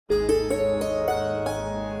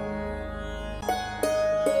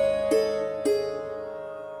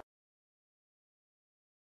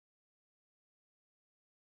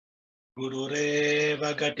गुरुरेव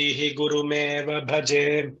गतिः गुरुमेव भजे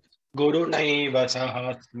गुरुणैव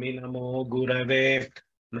सहास्मि नमो गुरवे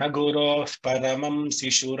न गुरोः परमं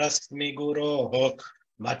शिशुरस्मि गुरोः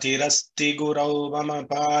मतिरस्ति गुरौ मम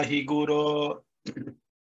पाहि गुरो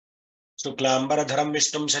शुक्लांबरधरं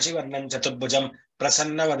विष्णुं शशिवर्णं चतुर्भुजं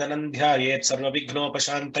प्रसन्नवदनं ध्यायेत्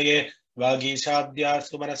सर्वविघ्नोपशान्तये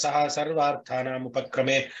वागीशाद्यास्तु मनसः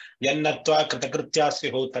सर्वार्थानामुपक्रमे यन्नत्वा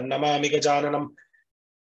कृतकृत्यास्युः तन्नमामि गजाननम्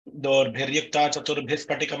दोर्भिर्युक्ता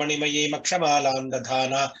चतुर्भिस्फटिकमणिमयीमक्षमालां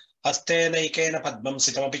दधाना हस्तेनैकेन पद्मं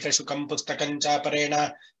सितमपि च शुकं पुस्तकं चापरेण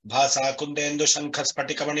भासा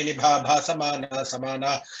कुन्देन्दुशङ्खस्फटिकमणिनिभा भासमाना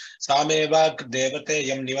समाना सा मे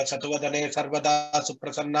वाग्देवतेयं निवसतु वदने सर्वदा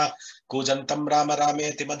सुप्रसन्ना कूजन्तं राम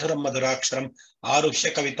रामेति मधुरं मधुराक्षरम् आरुह्य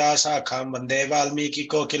कविताशाखां वन्दे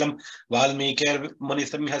वाल्मीकिकोकिलं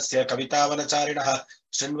वाल्मीकिर्मुनिसिंहस्य कवितावनचारिणः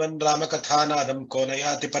शृण्वन् रामकथानादं को न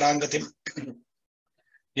याति पराङ्गतिम्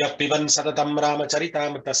यः पिबन् सततं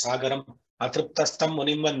रामचरितामृतसागरम् अतृप्तस्थं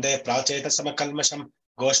मुनिं वन्दे प्राचेतसमकल्मषम्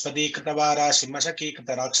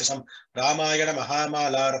गोष्पदीकृतवाराशिमशकीकृतराक्षसम् रामायण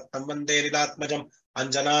महामाला रत्नं वन्दे निलात्मजम्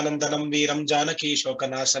अञ्जनानन्दनं वीरं जानकी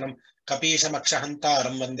शोकनाशनम्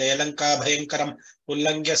कपीशमक्षहन्तारं वन्दे लङ्काभयङ्करम्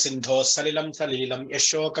उल्लङ्घ्य सिन्धोः सलिलं सलीलं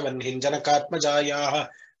यशोकवह्निं जनकात्मजायाः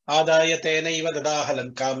आदाय तेनैव ददाह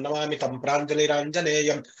लङ्कां नमामि तं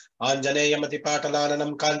प्राञ्जलिराञ्जनेयम्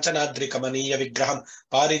आञ्जनेयमतिपाटलाननं काञ्चनाद्रिकमनीय विग्रहं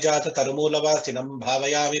पारिजाततरुमूलवासिनं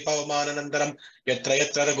भावयामि पवमाननन्दनं यत्र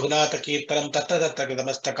यत्र रघुनाथकीर्तनं तत्र तत्र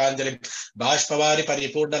कृतमस्तकाञ्जलिं बाष्पवारि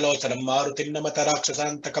परिपूर्णलोचनं मारुतिं नमत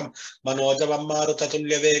राक्षसान्तकं मनोजवं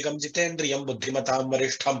मारुततुल्यवेगं जितेन्द्रियं बुद्धिमतां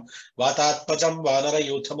वरिष्ठं वातात्मजं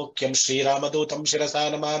वानरयूथमुख्यं श्रीरामदूतं शिरसा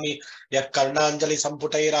नमामि यः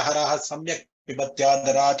कर्णाञ्जलिसम्पुटैरहरः सम्यक्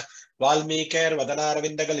पिबत्यादरात्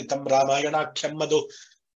वाल्मीकेर्वदनारविन्दगलितं रामायणाख्यं मधु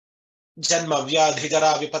जन्म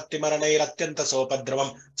व्याधिजरा विपत्तिमरणैरत्यन्त सोपद्रवं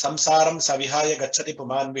संसारं सविहाय गच्छति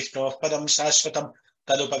पुमान् विष्णोः पदं शाश्वतं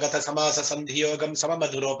तदुपगत समास संधियोगं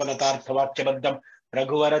सममधुरोपनतार्थवाक्यबद्धं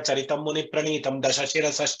रघुवर चरितं मुनिप्रणीतं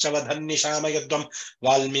दशशिरसश्च वधन्निशामयध्वं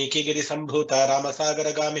वाल्मीकिगिरिसम्भूता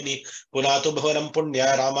रामसागरगामिनी पुनातु भुवनं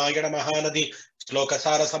पुण्य रामायण महानदी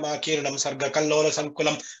श्लोकसारसमाकीर्णं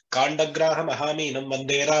सर्गकल्लोलसङ्कुलं काण्डग्राहमहामीनं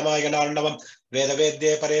वन्दे रामायणार्णवम्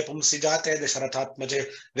वेदवेद्ये परे पुंसि जाते दशरथात्मजे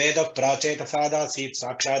वेद प्राचेत सादासीत्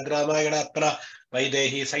साक्षाद् रामायणात्मना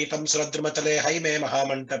वैदेही सहितं सुरद्रुमतले हैमे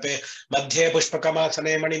महामण्डपे मध्ये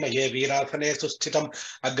पुष्पकमासने मणिमये वीरासने सुस्थितम्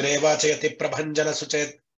अग्रे वाचयति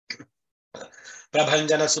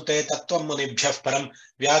प्रभञ्जन सुते तत्त्वं मुनिभ्यः परं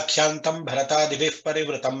व्याख्यान्तं भरतादिभिः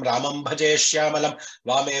परिवृतं रामं भजे श्यामलं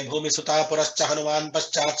वामे भूमिसुता पुरश्च हनुमान्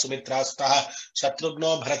पश्चात् सुमित्रास्तः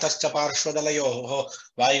शत्रुघ्नो भरतश्च पार्श्वदलयोः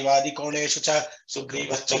वायुवादिकोणेषु च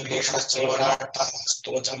सुग्रीवश्च भीषणश्च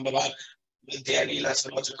योराट्टस्तोजम्बवान् मध्ये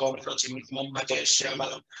नीलसरोजकोमलरुचिं भजे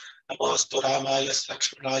श्यामलं नमोऽस्तु रामाय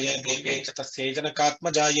लक्ष्मणाय देव्यै च तस्यै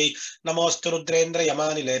जनकात्मजायै नमोऽस्तु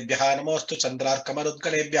रुद्रेन्द्रयमानिलेभ्यः नमोऽस्तु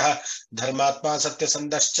चन्द्रार्कमरुद्गलेभ्यः धर्मात्मा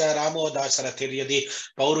सत्यसन्धश्च रामो दाशरथिर्यदि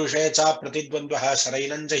पौरुषे च प्रतिद्वन्द्वः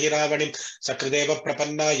शरैनं जहि रावणिं सकृदेव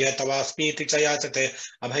प्रपन्नाय तवास्मीति च याचते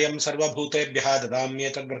अभयं सर्वभूतेभ्यः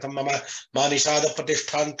ददाम्येतद्व्रतं मम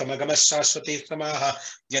मानिषादप्रतिष्ठान्तमगमः शाश्वती समाः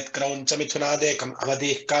यत्क्रौञ्च मिथुनादेकम्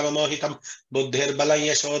अवधिः काममोहितं बुद्धिर्बलं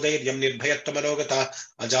यशोधैर्यं निर्भयत्वमरोगता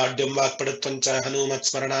अजाड्यं वाक्पटुत्वं च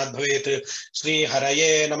हनुमत्स्मरणात् भवेत् श्रीहरये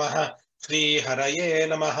नमः श्रीहरये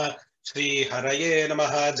नमः श्रीहरये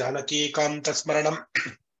नमः जानकीकान्तस्मरणं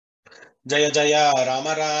जय जय राम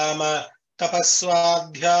राम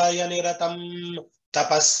तपस्वाध्यायनिरतं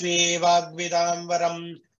तपस्वी वाग्विदाम्बरं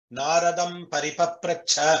नारदं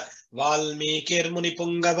परिपप्रच्छ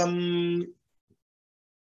वाल्मीकिर्मुनिपुङ्गवम्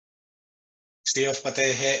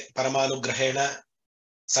श्रीयःपतेः परमानुग्रहेण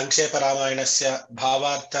संक्षेप रामायणस्य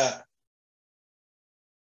भावार्थ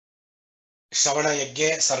श्रवण यज्ञे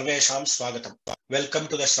सर्वेषां स्वागतम्. Welcome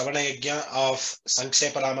to the Shravana Yajna of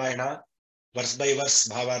Sankshepa Ramayana, verse by verse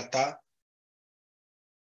Bhavartha,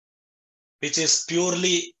 which is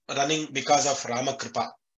purely running because of Rama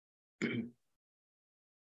Kripa.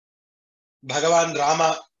 Bhagavan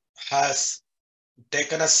Rama has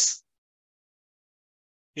taken us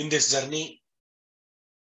in this journey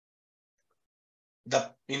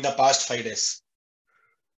in the past 5 days.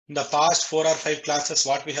 In the past 4 or 5 classes,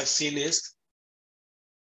 what we have seen is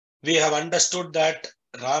we have understood that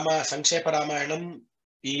Sankshepa Ramayanam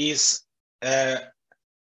is a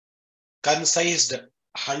concised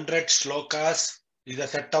 100 shlokas, is a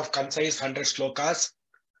set of concise 100 shlokas,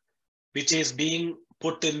 which is being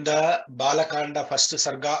put in the Balakanda first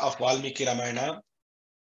sarga of Valmiki Ramayana,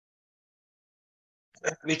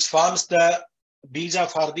 which forms the bija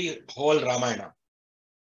for the whole Ramayana.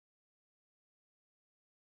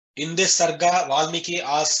 In this sarga, Valmiki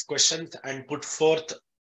asks questions and put forth,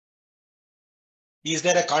 is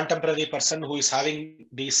there a contemporary person who is having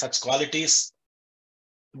these such qualities?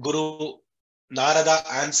 Guru Narada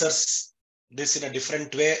answers this in a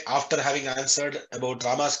different way after having answered about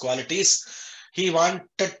Rama's qualities. He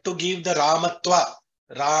wanted to give the Ramatva,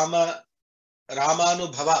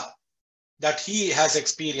 Ramanubhava that he has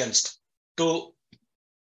experienced to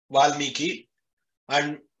Valmiki,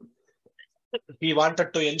 and he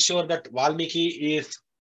wanted to ensure that Valmiki is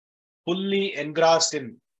fully engrossed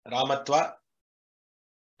in Ramatva,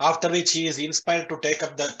 after which he is inspired to take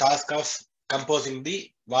up the task of composing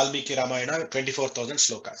the Valmiki Ramayana, 24,000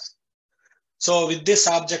 shlokas. So with this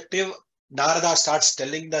objective, Narada starts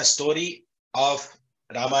telling the story of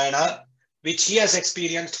Ramayana, which he has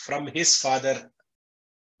experienced from his father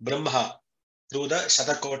Brahma through the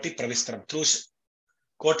Shatakoti Pravistram, through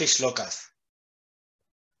Koti Shlokas.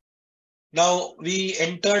 Now we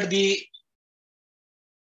entered the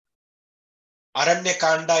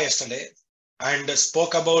Aranyakanda yesterday and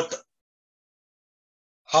spoke about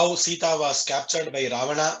how Sita was captured by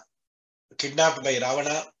Ravana, kidnapped by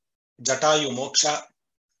Ravana, Jatayu Moksha.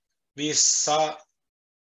 We saw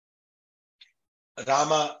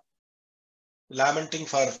Rama lamenting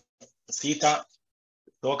for Sita,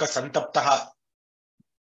 Shoka Santaptaha.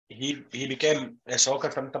 He became a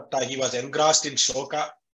Shoka Santapta. He was engrossed in Shoka.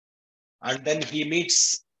 And then he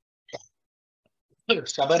meets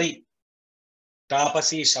Shabari,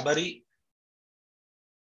 Tapasi Shabari,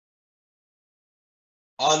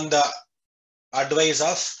 on the advice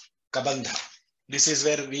of Kabandha. This is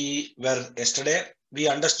where we were yesterday. We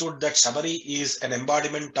understood that Shabari is an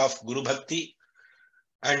embodiment of Guru Bhakti,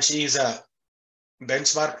 and she is a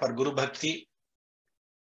benchmark for Guru Bhakti.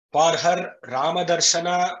 For her, Rama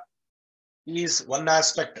Darshana is one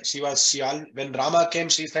aspect. When Rama came,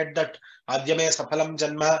 she said that Adyame Sapalam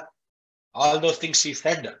Janma, all those things she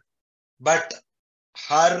said. But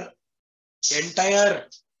her entire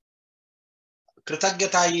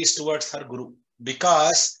Kritagyata is towards her Guru,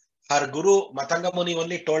 because her Guru Matanga Muni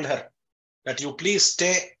only told her that you please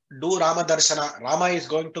stay, do Rama Darshana. Rama is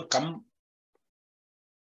going to come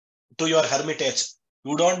to your hermitage.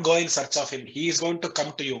 You don't go in search of him. He is going to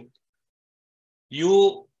come to you.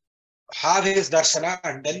 You have his darshana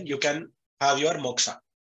and then you can have your moksha.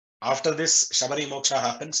 After this, Shabari moksha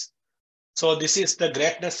happens. So this is the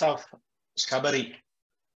greatness of Shabari.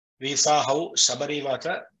 We saw how Shabari was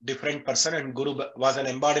a different person and Guru was an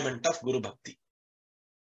embodiment of Guru Bhakti.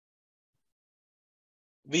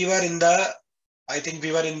 I think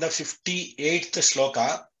we were in the 58th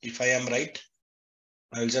shloka, if I am right.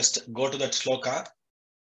 I will just go to that shloka.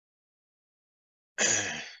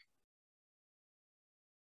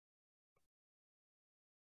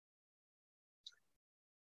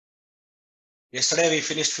 Yesterday we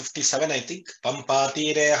finished 57, I think.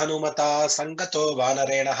 Pampatire Hanumata Sangato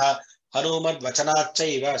Vanarenaha Hanumad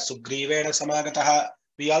Vachanachaiva Sugrivena Samagataha.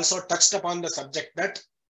 We also touched upon the subject that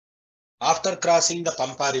after crossing the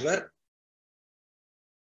Pampa river,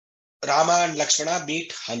 Rama and Lakshmana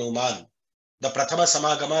meet Hanuman. The Prathama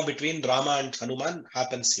Samagama between Rama and Hanuman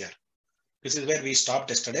happens here. This is where we stopped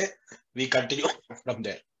yesterday. We continue from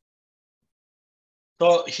there.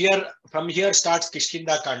 So from here starts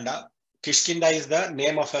Kishkindhakanda. Kishkinda is the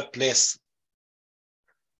name of a place.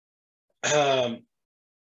 On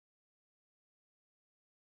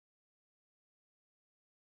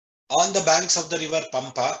the banks of the river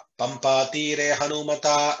Pampa Tire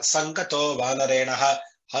Hanumata Sangato Vanarenaha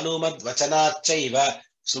Hanumad Vachanachaiva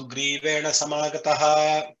Sugrivena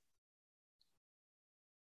Samagataha.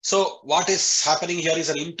 So what is happening here is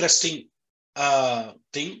an interesting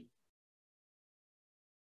thing.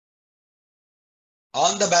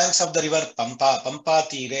 On the banks of the river Pampa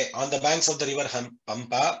Tire, on the banks of the river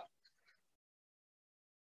Pampa,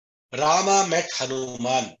 Rama met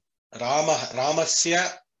Hanuman.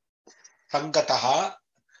 Ramasya Sangataha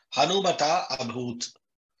Hanumata Abhut.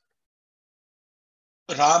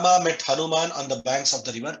 Rama met Hanuman on the banks of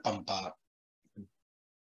the river Pampa.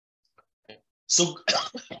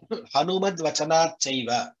 Hanumad Vachanat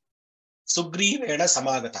Chaiva Sugrivena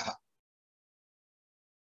Samagataha.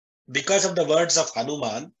 Because of the words of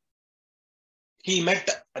Hanuman,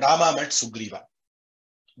 Rama met Sugriva.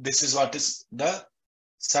 This is what is the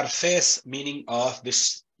surface meaning of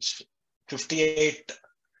this 58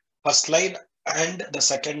 first line and the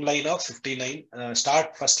second line of 59,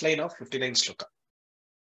 first line of 59 shloka.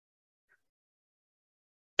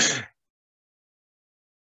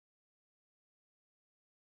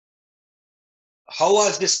 How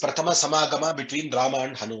was this Prathama Samagama between Rama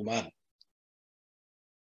and Hanuman?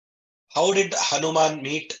 How did Hanuman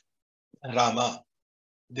meet Rama?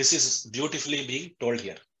 This is beautifully being told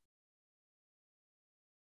here.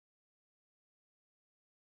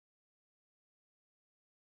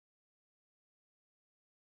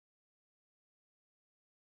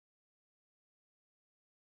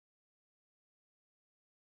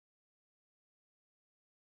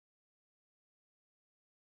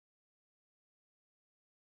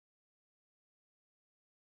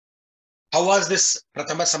 How was this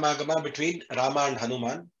Prathama Samagama between Rama and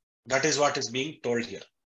Hanuman? That is what is being told here.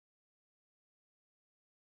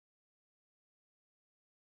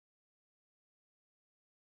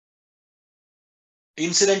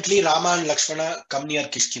 Incidentally, Rama and Lakshmana come near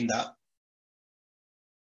Kishkinda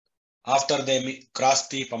after they cross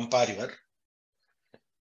the Pampa river.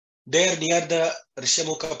 There near the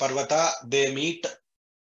Rishyamukha Parvata, they meet.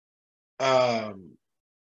 When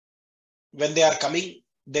they are coming,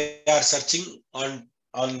 they are searching on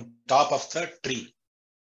top of the tree.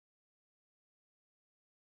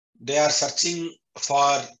 They are searching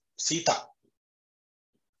for Sita.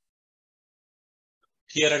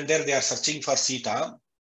 Here and there, they are searching for Sita.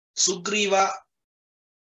 Sugriva,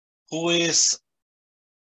 who is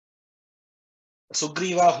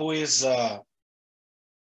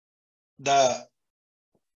the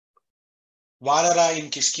Vanara in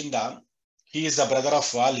Kishkinda, he is the brother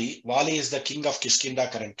of Vali. Vali is the king of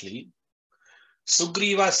Kishkinda currently.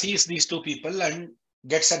 Sugriva sees these two people and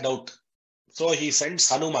gets a doubt. So he sends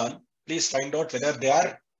Hanuman, please find out whether they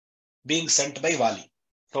are being sent by Vali.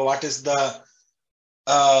 So what is the,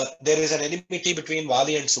 there is an enmity between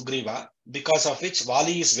Vali and Sugriva, because of which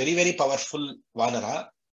Vali is very, very powerful Vanara.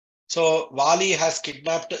 So Vali has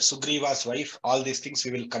kidnapped Sugriva's wife. All these things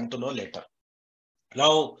we will come to know later.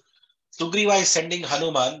 Now, Sugriva is sending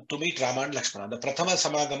Hanuman to meet Rama and Lakshmana. The Prathama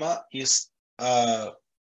Samagama is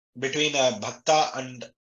between a Bhakta and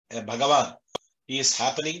a Bhagavan is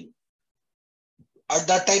happening. At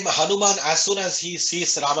that time, Hanuman, as soon as he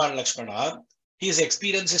sees Rama and Lakshmana, his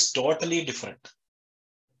experience is totally different.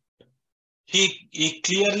 He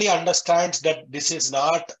clearly understands that this is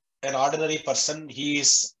not an ordinary person. He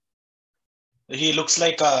looks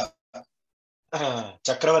like a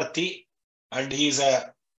Chakravarti, and he is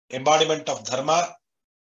a embodiment of Dharma.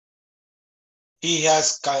 He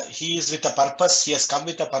is with a purpose. He has come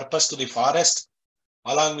with a purpose to the forest,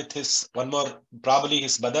 along with his probably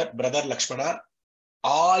his brother Lakshmana.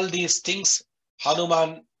 All these things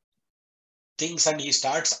Hanuman thinks, and he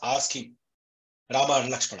starts asking Rama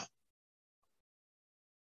and Lakshmana.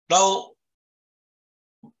 Now,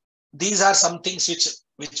 these are some things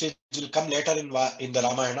which will come later in the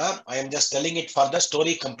Ramayana. I am just telling it for the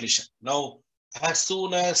story completion. Now, as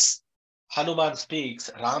soon as Hanuman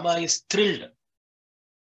speaks, Rama is thrilled.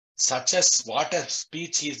 Such as what a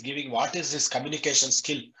speech he is giving, what is his communication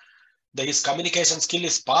skill? His communication skill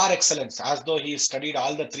is par excellence, as though he has studied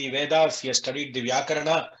all the three Vedas, he has studied the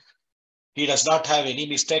Vyakarana. He does not have any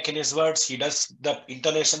mistake in his words. He does the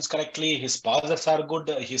intonations correctly. His pauses are good.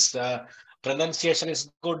 His pronunciation is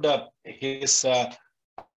good. His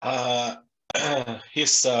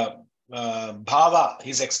bhava,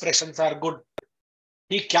 his expressions are good.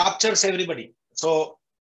 He captures everybody. So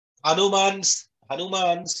Hanuman's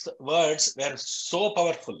words were so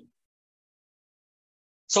powerful.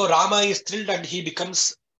 So Rama is thrilled, and he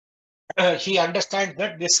understands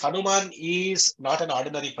that this Hanuman is not an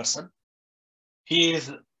ordinary person. He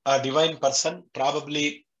is a divine person.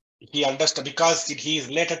 Probably he understood, because he is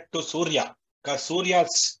related to Surya. Because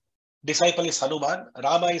Surya's disciple is Hanuman.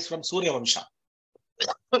 Rama is from Surya Vamsha.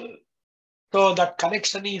 So that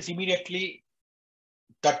connection immediately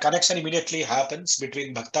happens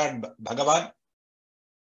between Bhakta and Bhagavan.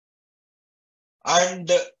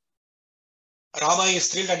 And Rama is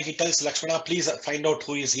thrilled, and he tells Lakshmana, please find out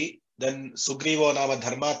who is he. Then Sugrivo nama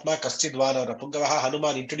dharmatma kaschidvana rapungavaha.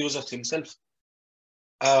 Hanuman introduces himself.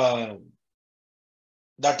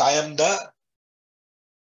 That I am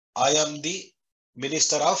the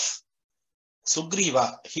minister of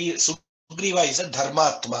Sugriva. Sugriva is a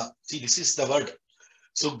dharmatma. See, this is the word.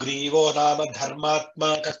 Sugrivo nama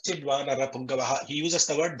dharmatma kaschidvana rapungavaha. He uses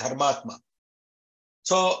the word dharmatma.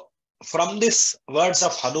 So from this words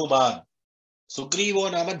of Hanuman,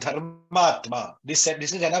 Sugrivo nama dharmatma. This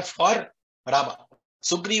is enough for Rama.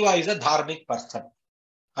 Sugriva is a dharmic person.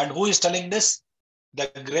 And who is telling this? The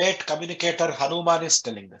great communicator Hanuman is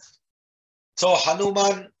telling this. So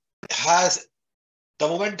Hanuman has, the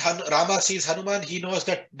moment Rama sees Hanuman, he knows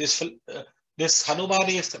that this Hanuman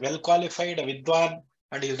is well qualified, a Vidwan,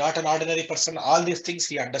 and he is not an ordinary person. All these things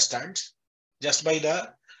he understands just by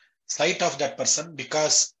the sight of that person,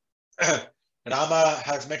 because Rama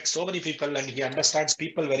has met so many people and he understands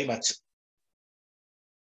people very much.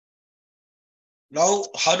 Now,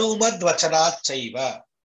 Hanumad Vachanat Chaiva.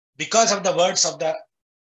 Because of the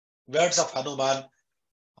words of Hanuman,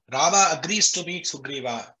 Rama agrees to meet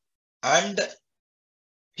Sugriva, and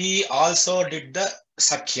he also did the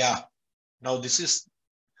Sakhya. Now, this is,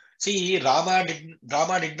 see, Rama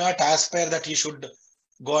did not aspire that he should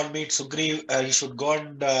go and meet Sugriva, he should go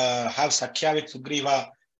and have Sakhya with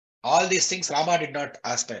Sugriva. All these things Rama did not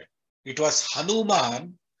aspire. It was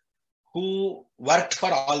Hanuman who worked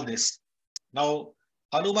for all this. Now,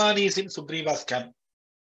 Hanuman is in Sugriva's camp.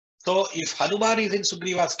 So, if Hanuman is in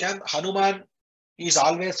Sugriva's camp, Hanuman is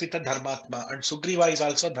always with a Dharmatma, and Sugriva is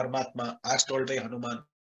also Dharmatma, as told by Hanuman.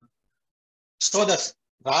 So, the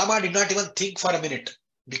Rama did not even think for a minute,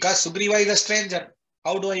 because Sugriva is a stranger.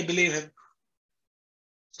 How do I believe him?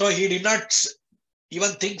 So, he did not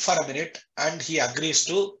even think for a minute, and he agrees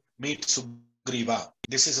to meet Sugriva.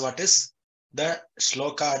 This is what is the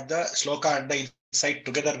Shloka and the insight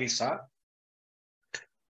together we saw.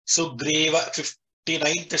 Sugriva,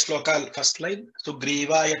 59th Shloka, first line.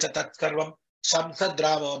 Sugriva yacha tat sarvam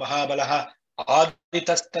shamsadramo mahabalaha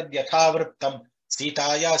aditastad yathavrittam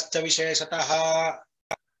sitayascha visheshataha.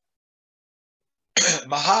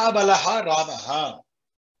 Mahabalaha Ramaha.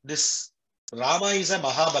 This Rama is a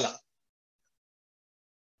Mahabala.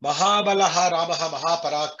 Mahabalaha Ramaha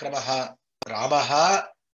Mahaparakramaha. Ramaha,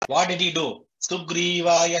 what did he do?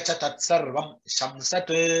 Sugriva yacha tat sarvam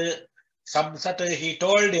Shamsat, he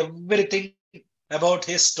told everything about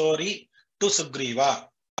his story to Sugriva.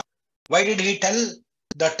 Why did he tell?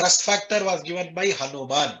 The trust factor was given by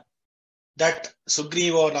Hanuman. That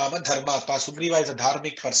Sugriva Nama Dharmatma. Sugriva is a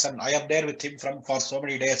dharmic person. I am there with him for so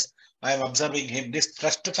many days. I am observing him. This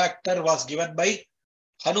trust factor was given by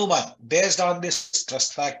Hanuman. Based on this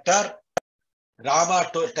trust factor, Rama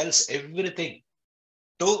tells everything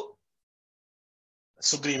to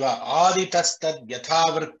Sugriva. Aditastad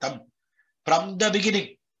yathavrittam. From the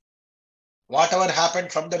beginning, whatever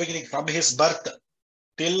happened from the beginning, from his birth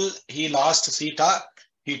till he lost Sita,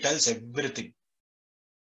 he tells everything.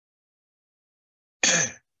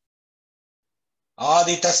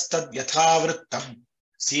 Aditastad yathavrittam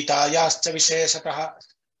Sitayascha visheshataha.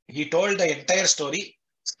 He told the entire story,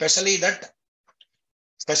 especially about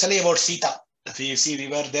Sita. You see, we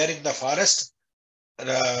were there in the forest.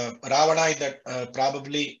 Ravana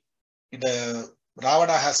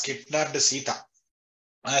Ravana has kidnapped Sita,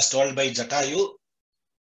 as told by Jatayu.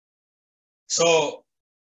 So,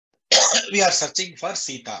 we are searching for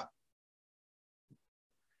Sita.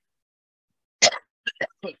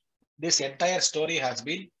 This entire story has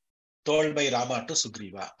been told by Rama to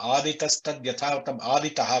Sugriva. Aditastad yathavrittam,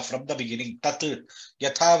 Aditaha, from the beginning. Tat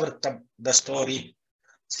yathavrittam, the story.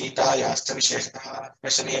 Sita yascha visheshataha,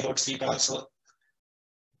 especially about Sita also.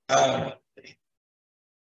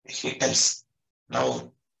 He tells.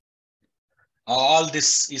 Now, all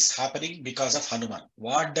this is happening because of Hanuman.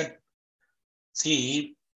 What does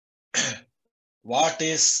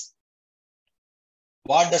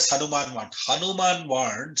Hanuman want? Hanuman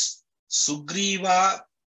wants Sugriva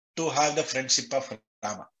to have the friendship of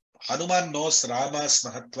Rama. Hanuman knows Rama's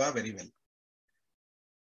Mahatva very well.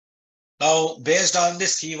 Now, based on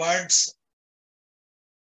this, he wants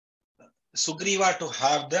Sugriva to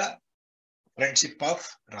have the friendship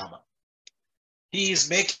of Rama. He is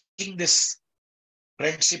making this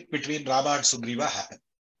friendship between Rama and Sugriva happen.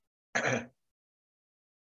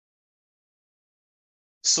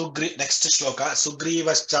 Next shloka.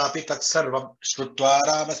 Sugrivaschapi tatsarvam shrutva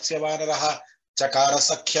ramasya vanaraha chakara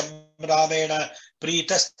sakhyam ramena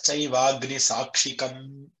pritaschaivagni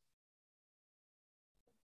sakshikam.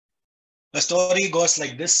 The story goes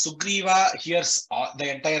like this. Sugriva hears the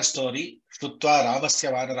entire story. Shrutva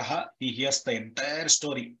ramasya vanaraha. He hears the entire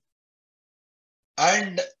story.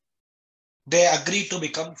 And they agree to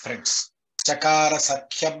become friends. Chakara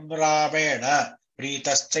sakhyam ramena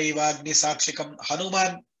pritaschaivagni sakshikam.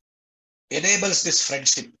 Hanuman enables this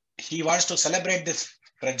friendship. He wants to celebrate this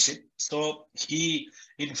friendship. So he,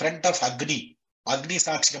 in front of Agni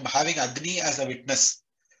sakshikam, having Agni as a witness,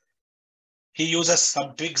 he uses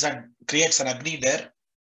some twigs and creates an Agni there.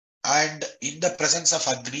 And in the presence of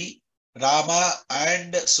Agni, Rama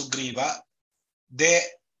and Sugriva, they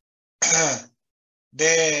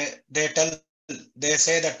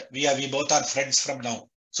say that we both are friends from now.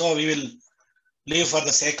 So we will live for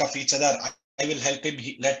the sake of each other. I will help him.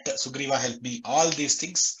 Let Sugriva help me. All these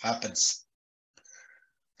things happens.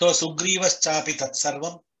 So Sugrivaschapi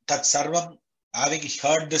tatsarvam, having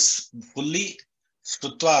heard this fully,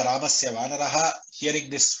 Stutva Ramasya Vanaraha, hearing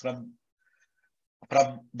this from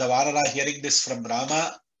the Vanara, hearing this from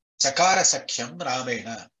Rama, Chakara Sakhyam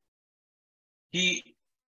Ramena. He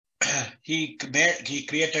he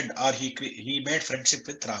made friendship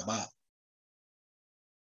with Rama.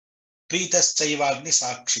 Pritaschayvagni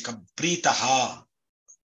sakshikam. Pritaha.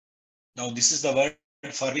 Now this is the word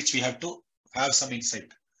for which we have to have some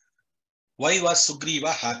insight. Why was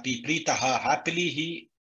Sugriva happy? Pritaha.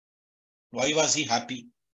 Why was he happy?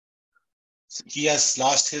 He has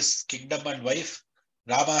lost his kingdom and wife.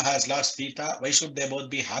 Rama has lost Sita. Why should they both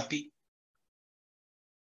be happy?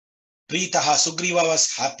 Pritaha. Sugriva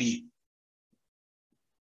was happy.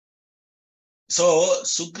 So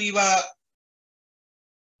Sugriva,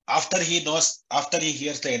 after he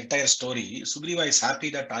hears the entire story, Sugriva is happy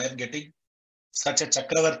that I am getting such a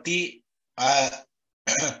Chakravarti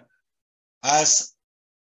as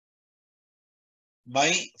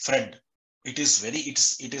my friend. It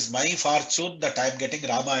is my fortune that I am getting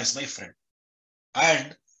Rama as my friend.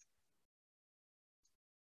 And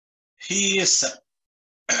he is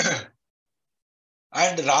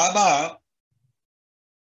and Rama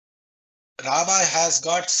has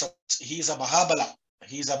got, he is a Mahabala.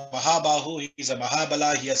 He is a Mahabahu. He is a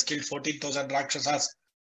Mahabala. He has killed 14,000 Rakshasas.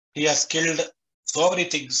 He has killed so many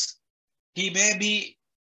things. He may be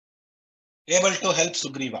able to help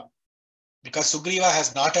Sugriva because Sugriva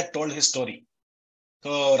has not yet told his story.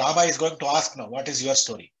 So Rama is going to ask now, what is your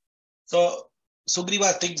story? So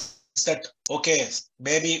Sugriva thinks that, okay,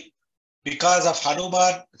 maybe because of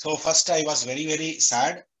Hanuman. So first I was very, very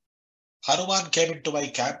sad. Hanuman came into my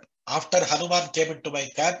camp. After Hanuman came into my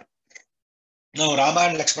camp, now Rama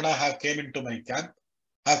and Lakshmana have come into my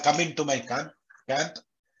camp,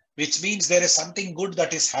 which means there is something good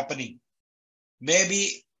that is happening.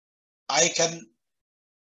 Maybe I can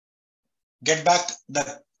get back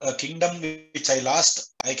the kingdom which I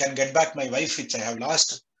lost. I can get back my wife which I have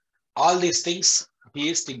lost. All these things he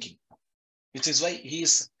is thinking, which is why he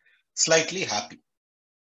is slightly happy.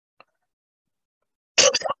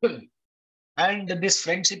 And this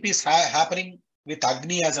friendship is happening with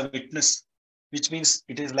Agni as a witness, which means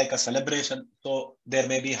it is like a celebration. So there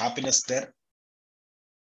may be happiness there.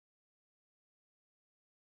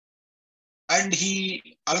 And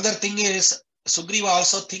another thing is, Sugriva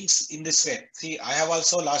also thinks in this way. See, I have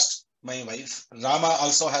also lost my wife. Rama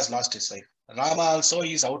also has lost his wife. Rama also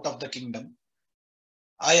is out of the kingdom.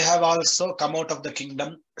 I have also come out of the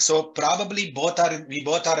kingdom. So probably we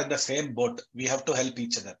both are in the same boat. We have to help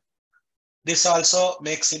each other. This also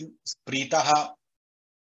makes him Pritaha.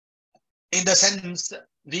 In the sense,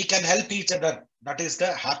 we can help each other. That is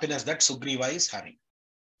the happiness that Sugriva is having.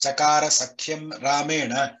 Chakara Sakhyam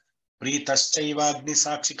Ramena Pritaschayvagni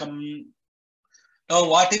Sakshikam. Now,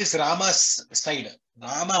 what is Rama's side?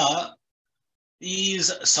 Rama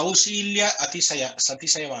is Saushilya Atishaya,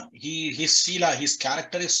 Satishayavan. His Shila, his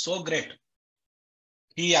character is so great.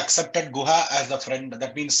 He accepted Guha as a friend.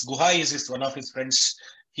 That means Guha is one of his friends.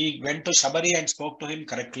 He went to Shabari and spoke to him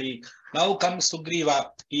correctly. Now comes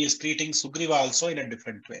Sugriva. He is treating Sugriva also in a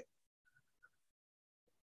different way.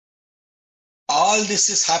 All this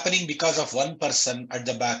is happening because of one person at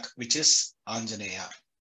the back, which is Anjaneya.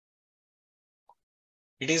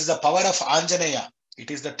 It is the power of Anjaneya. It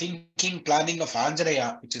is the thinking, planning of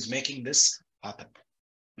Anjaneya, which is making this happen.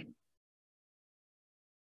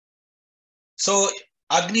 So,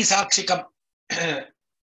 Agni Sakshikam,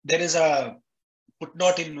 there is a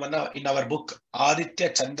footnote in our book,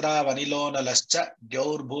 Aditya Chandra Vanilona Lascha,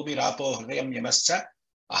 Gyaur Bhumi Rapo Hrayam Yamascha,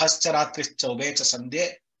 Ahascha Ratrischa Ubecha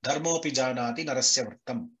Sandhye, Dharmopi Janati Narasya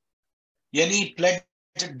Vrtam. Any pledge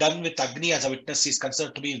done with Agni as a witness is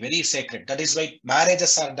considered to be very sacred. That is why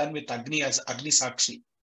marriages are done with Agni as Agni Sakshi.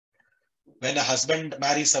 When a husband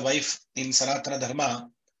marries a wife in Sanatana Dharma,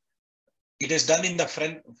 it is done in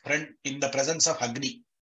the presence of Agni.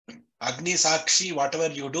 Agni Sakshi, whatever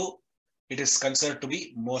you do, it is considered to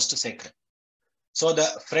be most sacred. So the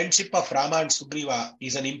friendship of Rama and Sugriva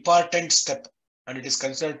is an important step, and it is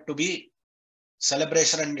considered to be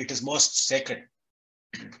celebration, and it is most sacred.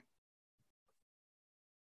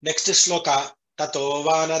 Next shloka, Tato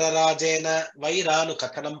Vanara Rajena Vairanu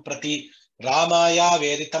Kathanam Prati Ramaya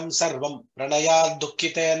Veditam Sarvam Pranaya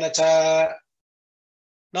Dukkitena Cha.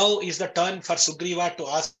 Now is the turn for Sugriva to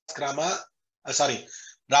ask Rama,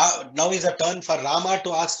 now is the turn for Rama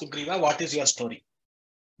to ask Sugriva, what is your story?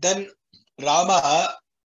 Then Rama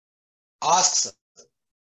asks,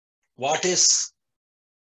 what is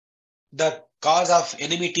the cause of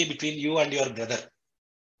enmity between you and your brother?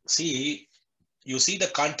 See, you see the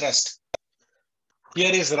contrast.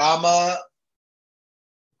 Here is Rama,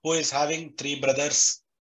 who is having 3 brothers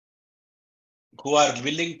who are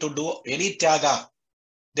willing to do any tyaga.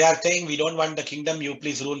 They are saying, we don't want the kingdom, you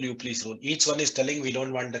please rule, you please rule. Each one is telling, we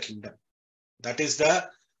don't want the kingdom. That is the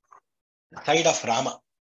side of Rama.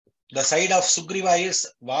 The side of Sugriva is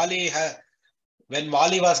when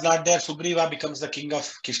Vali was not there, Sugriva becomes the king of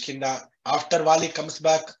Kishkinda. After Vali comes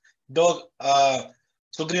back, though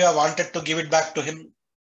Sugriva wanted to give it back to him,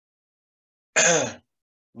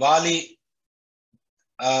 Vali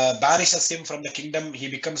banishes him from the kingdom. He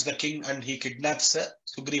becomes the king and he kidnaps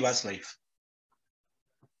Sugriva's wife.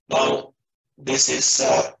 Now, this is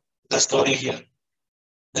the story here.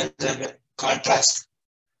 Then the contrast.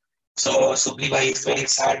 So Sugriva is very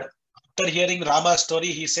sad. After hearing Rama's story,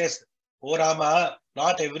 he says, "Oh Rama,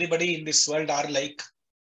 not everybody in this world are like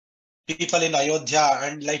people in Ayodhya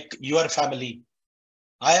and like your family.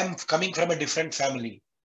 I am coming from a different family.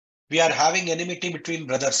 We are having enmity between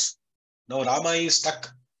brothers. Now Rama is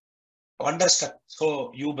stuck, wonderstruck.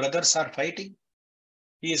 So you brothers are fighting?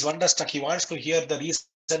 He is wonderstruck. He wants to hear the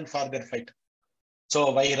reason for their fight.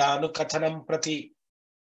 So Vairanu Kathanam Prati.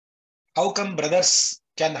 How come brothers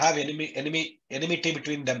can have enmity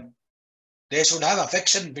between them? They should have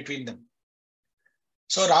affection between them."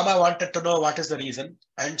 So Rama wanted to know what is the reason,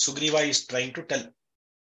 and Sugriva is trying to tell.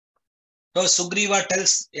 So Sugriva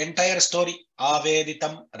tells entire story.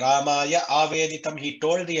 Aveditam Ramaya Aveditam. He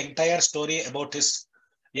told the entire story about his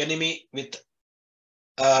enemy with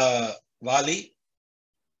Vali.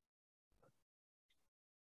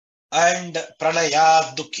 And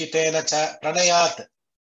Pranayat Dukkitena cha Pranayat.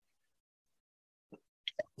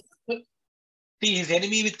 See, his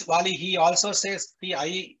enemy with Vali, he also says, "See,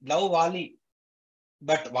 I love Vali,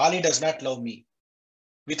 but Vali does not love me."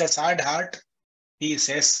 With a sad heart, he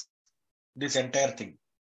says this entire thing.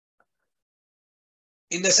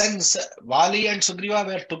 In the sense, Vali and Sugriva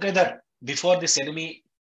were together before this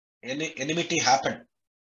enmity happened.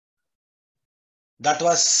 That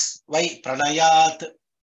was why Pranayat,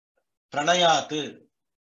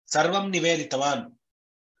 Sarvam Niveditavan.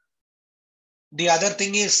 The other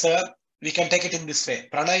thing is, we can take it in this way.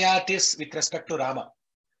 Pranayat is with respect to Rama.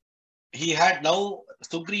 He had now,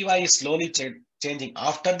 Sugriva is slowly changing.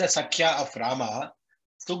 After the Sakhya of Rama,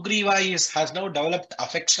 Sugriva has now developed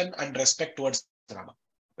affection and respect towards Rama.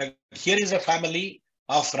 But here is a family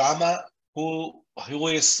of Rama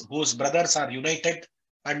whose brothers are united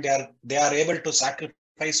and they are able to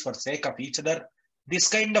sacrifice for sake of each other. This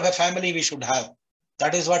kind of a family we should have.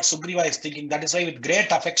 That is what Sugriva is thinking. That is why with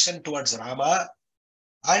great affection towards Rama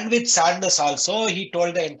and with sadness also, he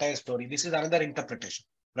told the entire story. This is another interpretation.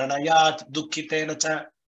 Pranayat dukkitena cha.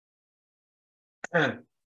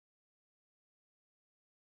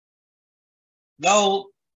 Now,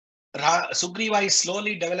 Sugriva is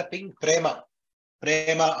slowly developing prema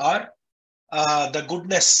or the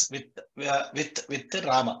goodness with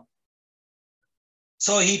Rama.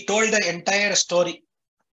 So he told the entire story.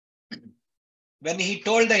 When he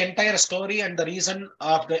told the entire story and the reason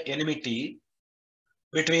of the enmity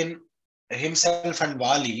between himself and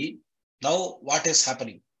Vali, now what is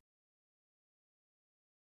happening?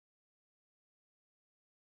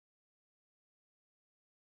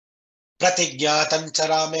 Pratigyatancha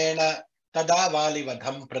Ramena tada Vali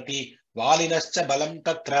vadham prati Valinascha balam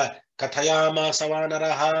tatra kathayamasa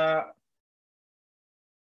vanaraha.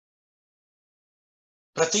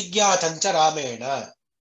 Pratigyatancha Ramena.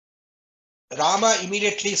 Rama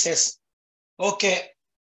immediately says, "Okay,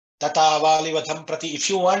 tata Vali vadham prati. If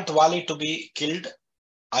you want Vali to be killed,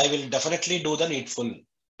 I will definitely do the needful.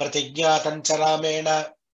 Pratigyatancha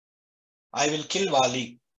Ramena. I will kill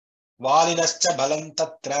Vali. Valinascha balam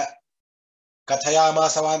tatra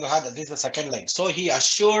kathayamasa vanaraha." This is the second line. So he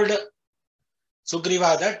assured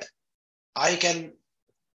Sugriva that I can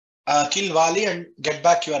kill Vali and get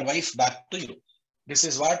back your wife back to you. This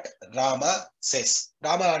is what Rama says.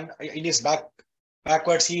 Rama, in his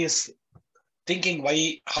backwards, he is thinking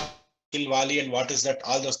how kill Vali and what is that,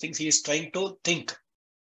 all those things he is trying to think.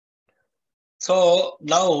 So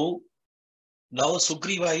now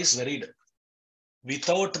Sugriva is worried.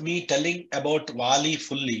 Without me telling about Vali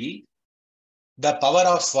fully, the power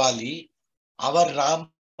of Vali, our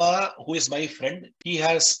Rama, who is my friend, he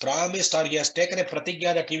has promised or he has taken a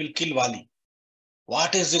pratigya that he will kill Vali.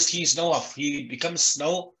 What is this? He is now off. He becomes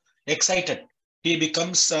now excited. He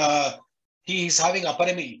becomes, he is having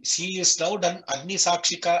aparami. He is now done Agni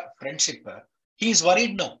Sakshika friendship. He is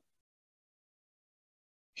worried now.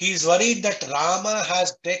 He is worried that Rama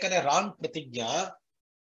has taken a wrong pratigya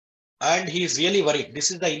and he is really worried.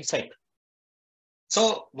 This is the insight.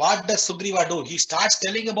 So what does Sugriva do? He starts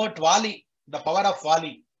telling about Vali, the power of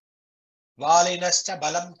Vali. Valinascha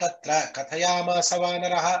balam tatra kathayamasa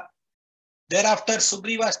vanaraha. Thereafter,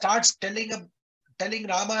 Sugriva starts telling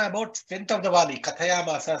Rama about strength of the Vali.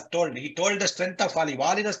 Kathayamasa told. He told the strength of Vali.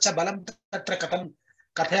 Valinascha balam tatra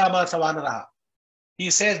kathayamasa vanaraha. He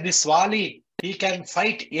says this Vali He can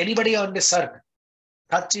fight anybody on this earth.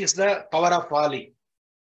 Such is the power of Vali.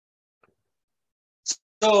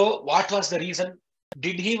 So, what was the reason?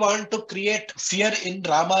 Did he want to create fear in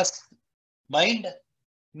Rama's mind?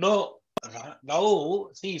 No. Now,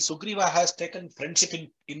 see, Sugriva has taken friendship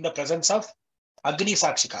in the presence of Agni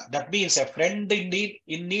Sakshika. That means a friend in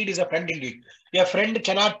need is a friend indeed. A friend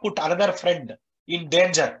cannot put another friend in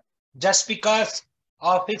danger just because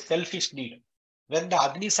of his selfish need. When the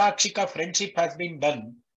Agni Sakshika friendship has been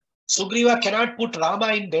done, Sugriva cannot put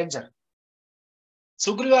Rama in danger.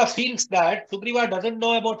 Sugriva feels that Sugriva doesn't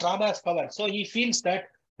know about Rama's power. So he feels that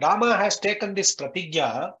Rama has taken this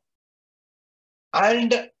pratigya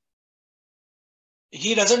and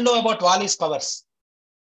he doesn't know about Vali's powers.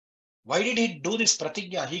 Why did he do this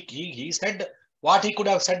pratigya? He said what he could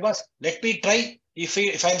have said was, let me try.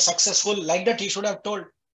 If I am successful, like that he should have told.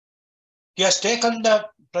 He has taken the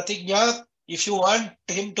pratigya. If you want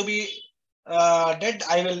him to be dead,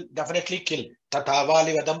 I will definitely kill. Tata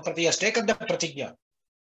Vali Vadam Prati has taken the pratigya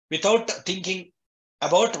without thinking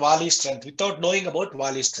about Vali's strength, without knowing about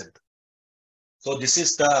Vali's strength. So this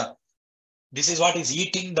is what is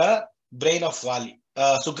eating the brain of Vali,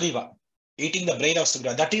 Sugriva, eating the brain of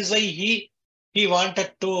Sugriva. That is why he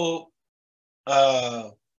wanted to.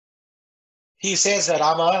 He says,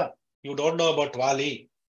 Rama, you don't know about Vali.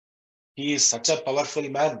 He is such a powerful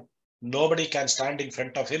man. Nobody can stand in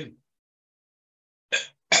front of him.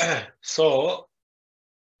 So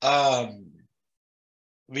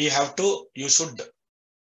we have to. You should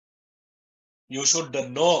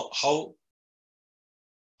know how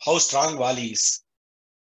strong Vali is.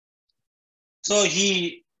 So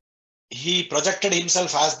he projected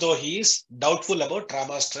himself as though he is doubtful about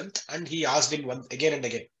Rama's strength, and he asked him again and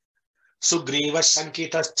again. Sugriva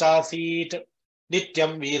Shankitaschasit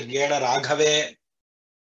Nityam Viryena Raghave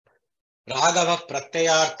Raghava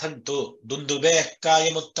Pratyayarthantu Dundube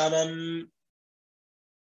Kayamuttamam.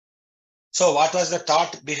 So what was the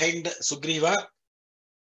thought behind Sugriva?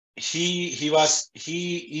 He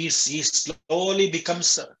slowly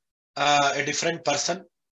becomes a different person.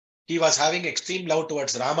 He was having extreme love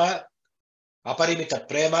towards Rama, aparimita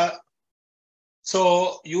prema.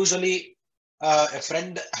 So usually a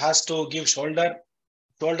friend has to give shoulder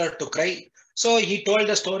to cry. So he told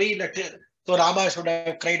the story that so Rama should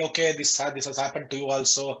have cried, okay, this has happened to you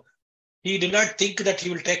also. He did not think that he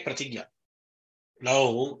will take pratigya.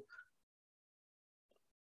 Now,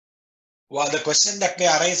 the question that may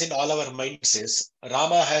arise in all our minds is,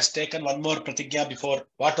 Rama has taken one more pratigya before.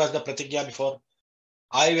 What was the pratigya before?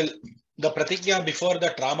 The pratigya before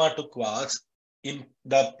that Rama took was, in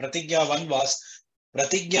the pratigya one was,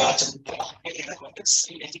 pratigya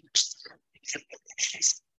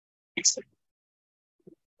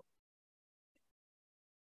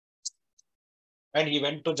and he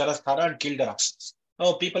went to Janasthana and killed the Rakshas.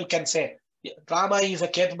 Now people can say, Rama is a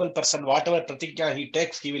capable person. Whatever pratigya he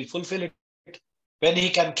takes, he will fulfill it. When he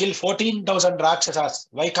can kill 14,000 Rakshasas,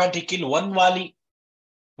 why can't he kill one Vali?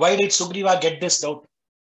 Why did Sugriva get this doubt?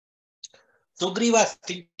 Sugriva's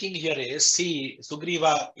thinking here is, see,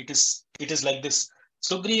 Sugriva, it is like this.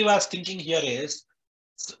 Sugriva's thinking here is,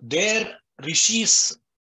 their rishis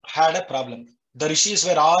had a problem. The rishis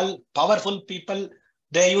were all powerful people.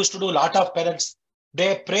 They used to do a lot of penance.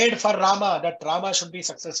 They prayed for Rama, that Rama should be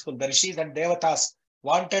successful. The rishis and devatas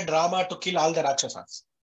wanted Rama to kill all the Rakshasas.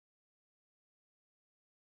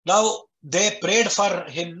 Now, they prayed for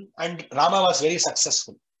him and Rama was very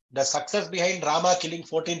successful. The success behind Rama killing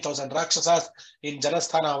 14,000 Rakshasas in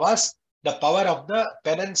Janasthana was the power of the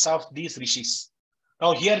penance of these rishis.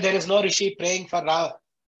 Now, here there is no rishi praying for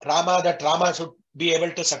Rama that Rama should be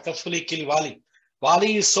able to successfully kill Vali.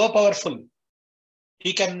 Vali is so powerful.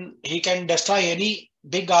 He can destroy any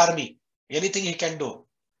big army, anything he can do.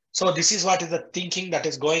 So this is what is the thinking that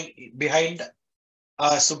is going behind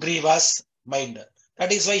Sugriva's mind.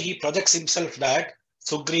 That is why he projects himself that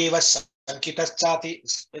Sugriva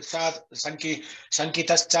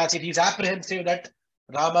Shankitaschasit. He is apprehensive that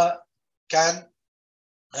Rama can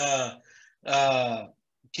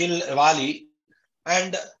kill Vali,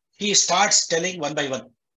 and he starts telling one by one.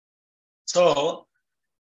 So,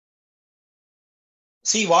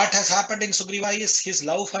 see what has happened in Sugriva is his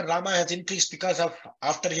love for Rama has increased because of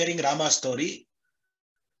after hearing Rama's story.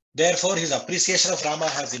 Therefore, his appreciation of Rama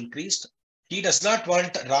has increased. He does not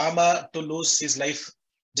want Rama to lose his life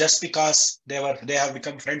just because they have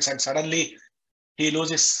become friends and suddenly he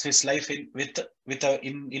loses his life in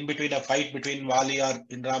between a fight between Vali or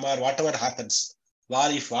in Rama or whatever happens.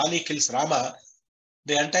 If Vali kills Rama,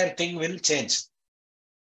 the entire thing will change.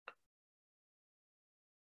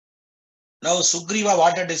 Now Sugriva,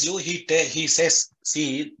 what does you? He says,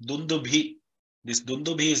 see, Dundubhi. This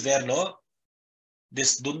Dundubhi is there, no?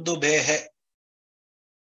 This Dundubhi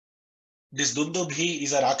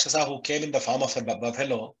is a Rakshasa who came in the form of a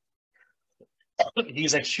buffalo. He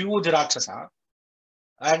is a huge Rakshasa.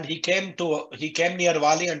 And he came near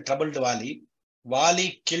Vali and troubled Vali.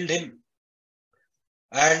 Vali killed him.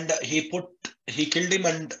 And he killed him,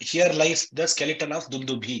 and here lies the skeleton of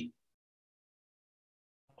Dundubhi.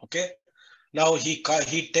 Okay. Now he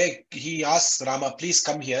asks Rama, please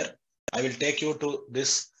come here. I will take you to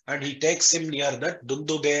this. And he takes him near that.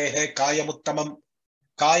 Dundubehe Kaya Muttamam.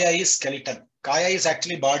 Kaya is skeleton. Kaya is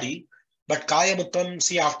actually body. But Kaya Muttamam,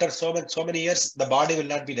 see, after so many years, the body will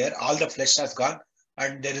not be there. All the flesh has gone.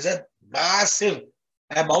 And there is a massive,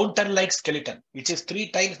 a mountain-like skeleton, which is 3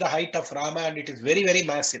 times the height of Rama, and it is very, very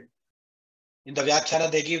massive. In the Vyakhyana,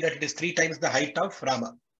 they give that it is 3 times the height of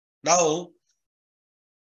Rama. Now,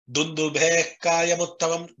 Dundubhe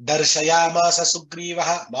Kayamuttamam Darshayamasa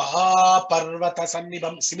Sugrivaha Mahaparvata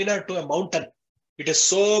Sannibam, similar to a mountain. It is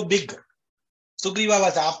so big. Sugriva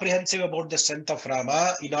was apprehensive about the strength of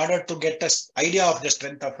Rama. In order to get an idea of the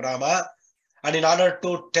strength of Rama, and in order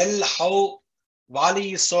to tell how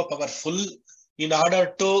Vali is so powerful, in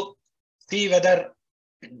order to see whether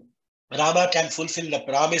Rama can fulfill the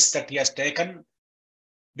promise that he has taken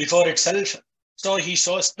before itself. So he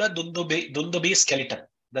shows the Dundubi skeleton.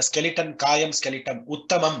 The skeleton, Kayam skeleton,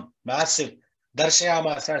 Uttamam, massive,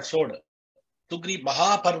 Darshayamasa showed, Sugri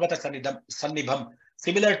Mahaparvata Sannibham,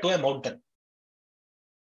 similar to a mountain.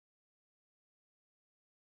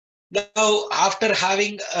 Now, after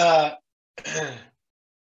having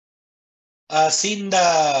seen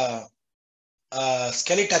the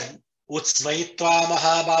skeleton, Utsmaitva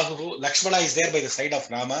Mahabahu, Lakshmana is there by the side of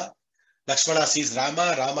Rama. Lakshmana sees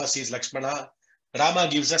Rama, Rama sees Lakshmana. Rama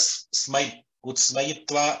gives us smile.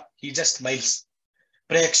 Utsmaitva, he just smiles.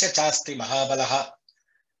 Preksha Chasti Mahabalaha.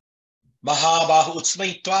 Mahabahu,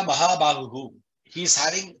 Utsmaitva Mahabahu. He is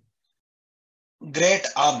having great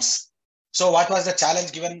arms. So what was the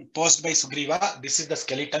challenge given posed by Sugriva? This is the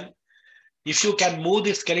skeleton. If you can move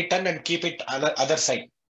the skeleton and keep it on the other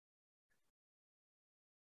side.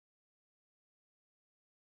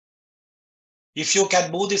 If you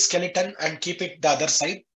can move the skeleton and keep it the other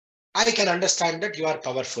side, I can understand that you are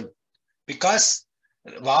powerful. Because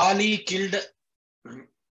Vali killed,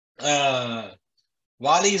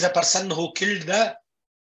 Vali is a person who killed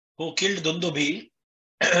Dundubi,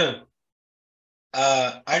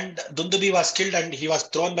 and Dundubi was killed and he was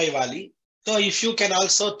thrown by Vali. So if you can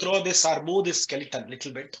also throw this or move this skeleton a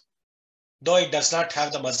little bit, though it does not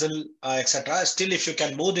have the muzzle, etc., still if you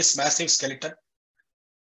can move this massive skeleton,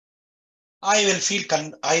 I may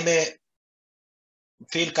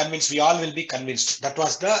feel convinced, we all will be convinced. That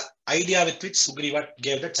was the idea with which Sugriva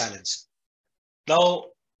gave the challenge. Now,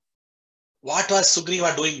 what was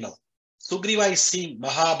Sugriva doing now? Sugriva is seeing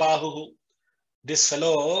Mahabahu. This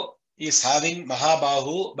fellow is having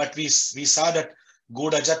Mahabahu, but we saw that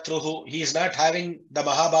Gudajatruhu, he is not having the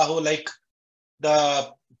Mahabahu like the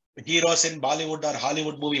heroes in Bollywood or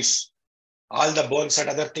Hollywood movies. All the bones and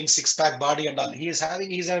other things, six-pack body and all. He's a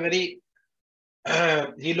very,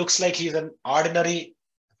 he looks like he's an ordinary,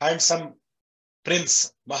 handsome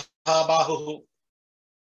prince, Mahabahu.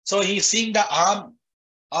 So he's seeing the arm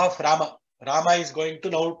of Rama. Rama is going to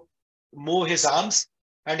now move his arms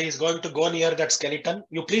and he's going to go near that skeleton.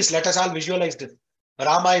 You please let us all visualize this.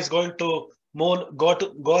 Rama is going to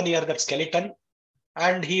go near that skeleton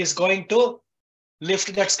and he is going to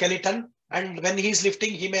lift that skeleton. And when he's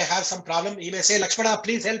lifting, he may have some problem. He may say, Lakshmana,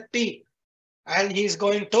 please help me. And he's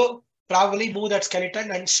going to probably move that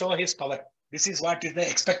skeleton and show his power. This is what is the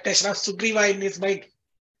expectation of Sugriva in his mind.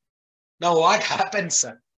 Now what happens?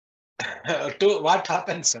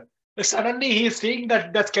 Suddenly he is seeing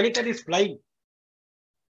that the skeleton is flying.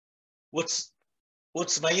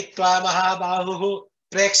 Utsmaitva Mahabahu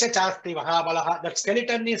Preksha Chasti Mahabalaha. That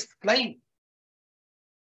skeleton is flying.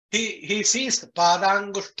 He sees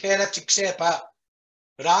Padangushtena Chikshepa.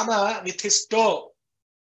 Rama with his toe,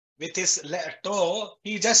 he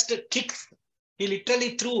just kicks. He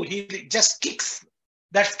literally he just kicks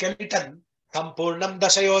that skeleton. Sampurnam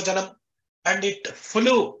Dashayojanam. And it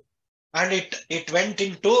flew. And it went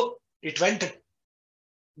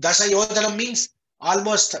Dashayojanam means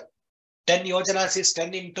almost 10 yojanas is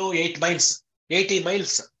 10 into 8 miles. 80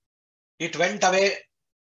 miles. It went away.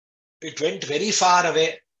 It went very far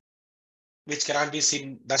away, which cannot be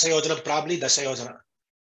seen. Dashayojanam, probably Dashayojana.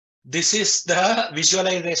 This is the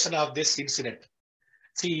visualization of this incident.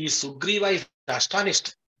 See, Sugriva is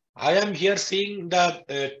astonished. I am here seeing the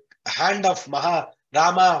hand of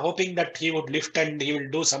Rama, hoping that he would lift and he will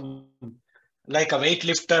do some like a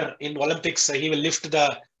weightlifter in Olympics, he will lift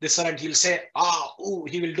this one and he'll say,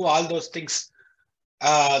 he will do all those things.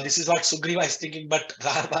 This is what Sugriva is thinking, but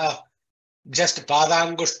Rama just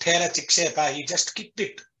padangusthena chikshepa, he just kicked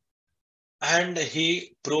it. And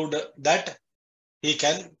he proved that he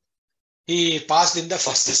passed in the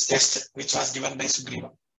first test, which was given by Sugriva.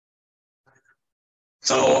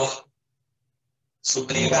 So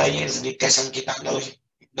Sugriva is Nitya Sankita.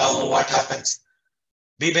 Now what happens?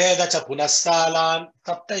 Bibheda cha punassalan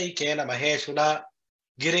saptaikena maheshuna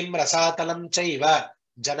girim rasatalam chaiva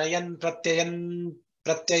janayan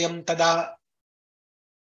pratyayam tada.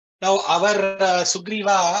 Now our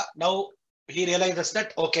Sugriva, now he realizes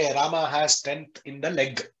that, okay, Rama has strength in the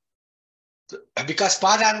leg. Because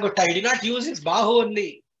Padangutta, he did not use his bahu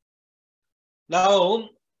only. Now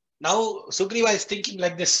Sugriva is thinking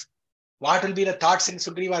like this. What will be the thoughts in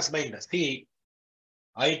Sugriva's mind? See,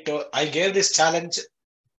 I gave this challenge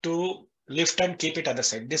to lift and keep it at the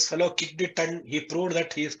side. This fellow kicked it and he proved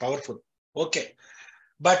that he is powerful. Okay.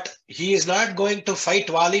 But he is not going to fight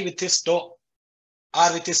Vali with his toe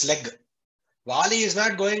or with his leg. Vali is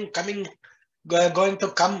not going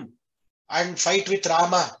to come and fight with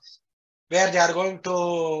Rama, where they are going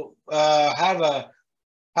to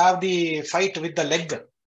have the fight with the leg.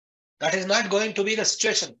 That is not going to be the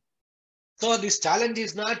situation. So this challenge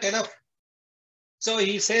is not enough. So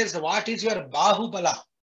he says, what is your Bahubala?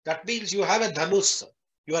 That means you have a Dhanus.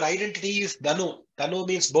 Your identity is Dhanu. Dhanu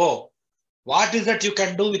means bow. What is that you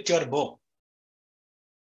can do with your bow?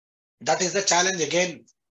 That is the challenge again,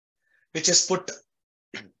 which is put.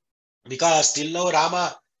 Because till now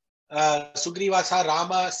Rama, Sugriva saw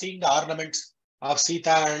Rama seeing the ornaments of Sita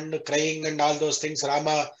and crying and all those things,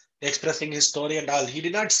 Rama expressing his story and all. He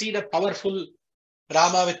did not see the powerful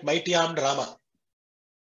Rama with mighty armed Rama.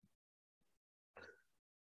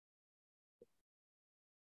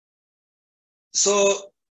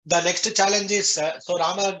 So the next challenge is, so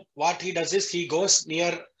Rama, what he does is he goes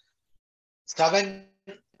near 7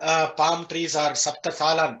 palm trees or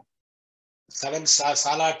Saptasalan. 7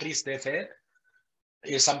 sala trees, they say.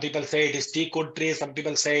 Some people say it is teakwood tree, some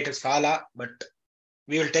people say it is sala, but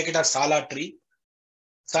we will take it as sala tree.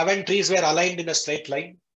 7 trees were aligned in a straight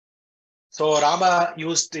line. So Rama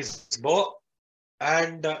used his bow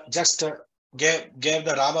and just gave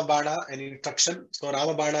the Ramabana an instruction. So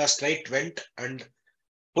Ramabana straight went and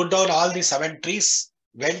put down all the 7 trees,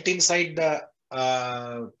 went inside the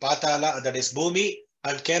Patala, that is Bhumi,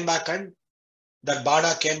 and came back, and that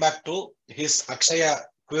Bana came back to his Akshaya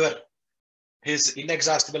quiver, his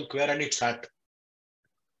inexhaustible quiver, and it sat.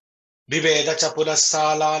 Bibheda cha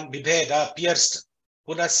punassalan, Bibheda pierced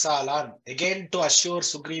punassalan, again to assure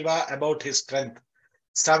Sugriva about his strength.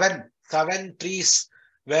 7 trees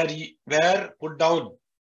were put down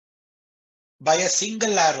by a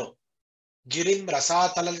single arrow. Girim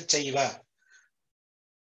rasatalan chaiva.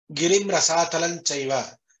 Girim rasatalan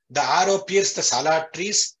chaiva. The arrow pierced the sala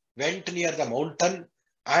trees, went near the mountain,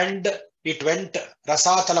 and it went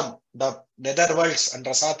Rasatalam, the netherworlds, and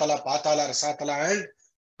Rasatala, Patala, Rasatala,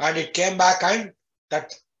 and it came back, and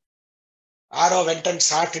that arrow went and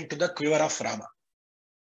sat into the quiver of Rama.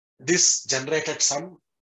 This generated some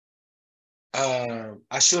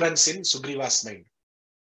assurance in Sugriva's mind,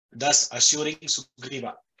 thus assuring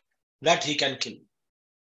Sugriva that he can kill.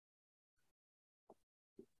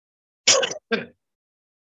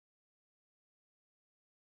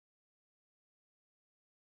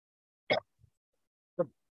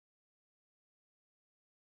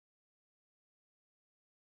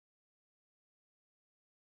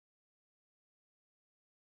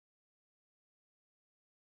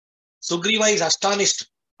 Sugriva is astonished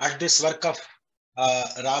at this work of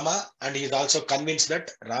Rama, and he is also convinced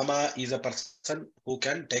that Rama is a person who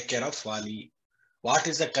can take care of Vali. What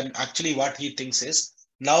is actually what he thinks is,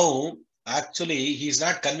 now actually he is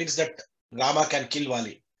not convinced that Rama can kill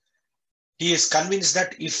Vali. He is convinced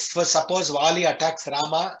that if suppose Vali attacks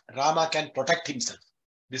Rama, Rama can protect himself.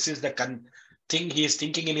 This is the thing he is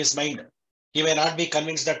thinking in his mind. He may not be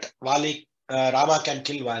convinced that Rama can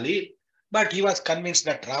kill Vali, but he was convinced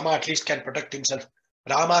that Rama at least can protect himself.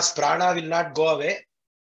 Rama's prana will not go away.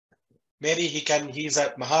 Maybe he is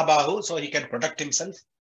a Mahabahu, so he can protect himself.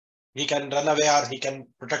 He can run away or he can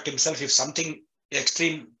protect himself if something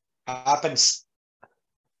extreme happens.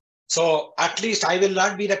 So at least I will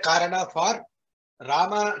not be the Karana for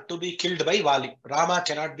Rama to be killed by Vali. Rama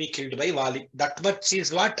cannot be killed by Vali. That much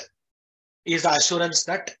is what is the assurance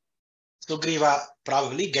that Sugriva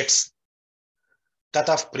probably gets.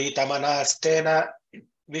 Tataf Pritamanastena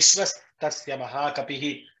Vishwastasya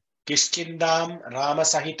Mahakapihi Kishkindam Rama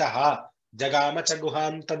Sahitaha Jagama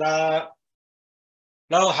Chaguhantada.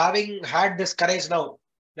 Now, having had this courage now,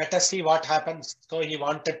 let us see what happens. So he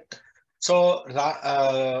wanted, so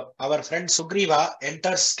our friend Sugriva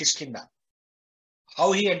enters Kishkinda.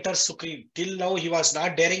 How he enters Sugriva? Till now, he was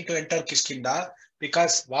not daring to enter Kishkinda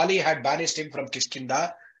because Vali had banished him from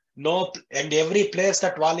Kishkinda. No, and every place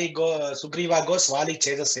that Sugriva goes, Vali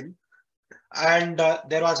chases him. And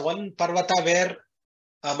there was one Parvata where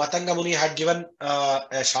Matanga Muni had given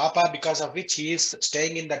a shapa, because of which he is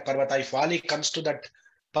staying in that Parvata. If Vali comes to that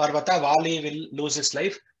Parvata, Vali will lose his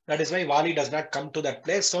life. That is why Vali does not come to that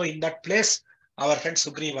place. So in that place, our friend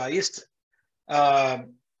Sugriva is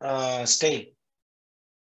staying.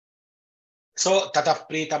 So tatah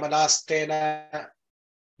pritamanastena.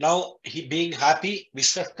 Now he being happy,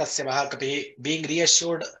 Vishwastasya Mahakapihi, being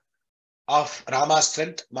reassured of Rama's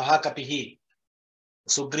strength, Mahakapihi,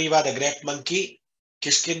 Sugriva the great monkey,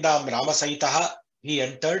 Kishkindam Ramasaitaha, he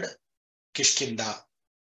entered Kishkinda.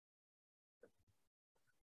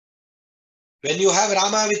 When you have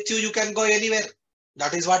Rama with you, you can go anywhere.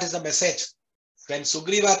 That is what is the message. When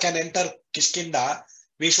Sugriva can enter Kishkinda,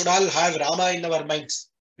 we should all have Rama in our minds.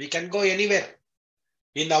 We can go anywhere.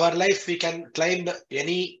 In our life, we can climb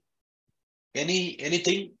anything.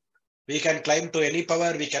 We can climb to any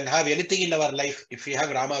power. We can have anything in our life if we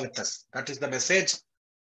have Rama with us. That is the message.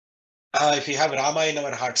 If we have Rama in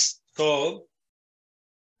our hearts. So,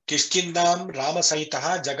 Kishkindam Rama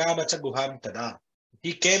Saitaha Jagamacha Guham Tada.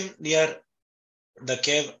 He came near the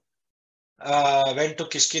cave, went to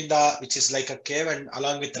Kishkinda, which is like a cave, and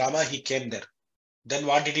along with Rama, he came there. Then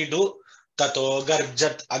what did he do? Tato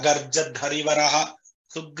Garjat Agarjat Harivaraha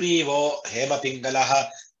Sugrivo Hema Pingalaha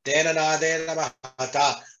Tena Nadena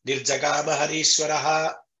Mahata Nirjagama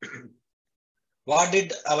Harishwaraha. What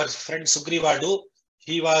did our friend Sugriva do?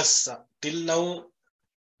 He was, till now,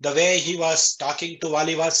 the way he was talking to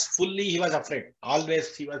Vali was he was afraid.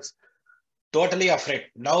 Always he was totally afraid.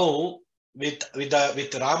 Now, with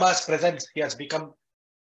Rama's presence, he has become,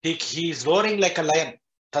 he is roaring like a lion.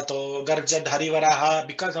 Tato Garjad Harivaraha,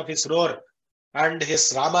 because of his roar and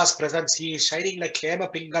his Rama's presence, he is shining like Hema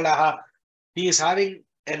Pingalaha. He is having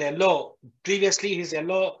an yellow. Previously, his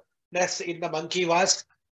yellowness in the monkey was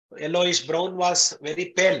yellowish brown, was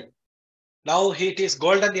very pale. Now it is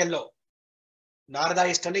golden yellow. Narada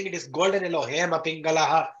is telling it is golden yellow. Hema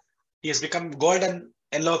Pingalaha. He has become golden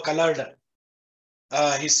yellow colored.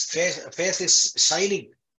 His face is shining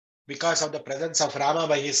because of the presence of Rama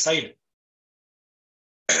by his side.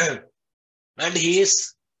 And he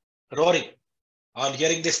is roaring. On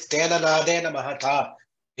hearing this, Tena Nadena Mahata,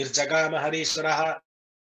 Irjagama Harishwaraha,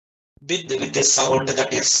 with this sound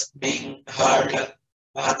that is being heard,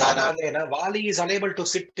 Mahata Nadena, Vali is unable to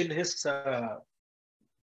sit in his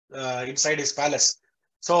inside his palace.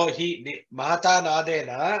 So Mahata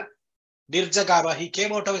Nadena, Nirjagama, he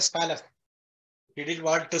came out of his palace. He didn't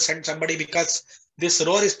want to send somebody because this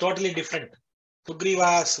roar is totally different.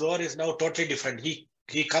 Sugriva's roar is now totally different.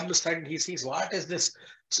 He comes and he sees, what is this?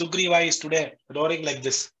 Sugriva is today roaring like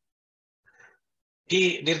this.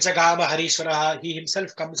 He Nirjagama Harishwaraha, he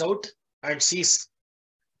himself comes out and sees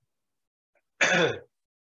and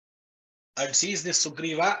sees this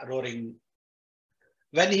Sugriva roaring.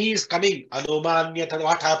 When he is coming, Anumanya,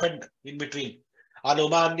 what happened in between?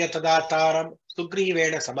 Anumanya Tadataram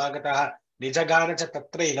Sugrivena Samagataha Nijagana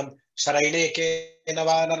Tatrainam Sharaineke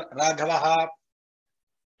Navana Raghavaha.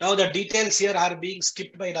 Now the details here are being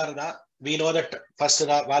skipped by Narada. We know that first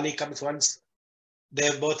Vali comes once, they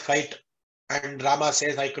both fight, and Rama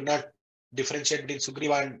says, I could not differentiate between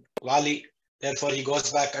Sugriva and Vali. Therefore he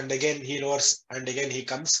goes back and again he roars and again he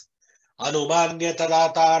comes. Anumanya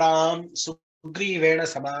Tadataram Sugrivena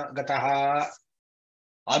Samagataha.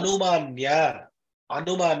 Anumanya,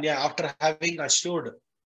 after having assured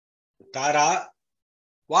Tara,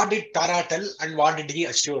 what did Tara tell and what did he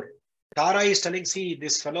assure? Tara is telling, see,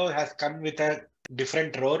 this fellow has come with a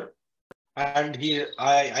different roar, and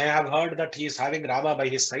I have heard that he is having Rama by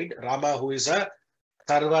his side. Rama, who is a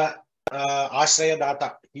Sarva Ashraya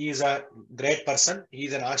Data. He is a great person. He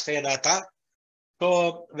is an Ashraya Data.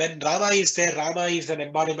 So when Rama is there, Rama is an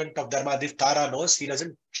embodiment of Dharma. This Tara knows. She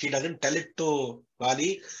doesn't tell it to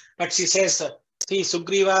Vali, but she says, see,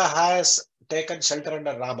 Sugriva has taken shelter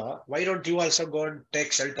under Rama. Why don't you also go and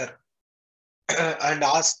take shelter and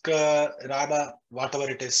ask Rama whatever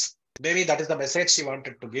it is? Maybe that is the message she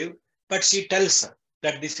wanted to give. But she tells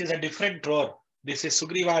that this is a different roar. This is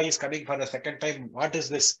Sugriva is coming for the second time. What is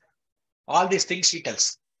this? All these things she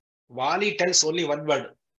tells. Vali tells only one word.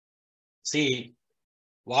 See,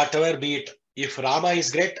 whatever be it, if Rama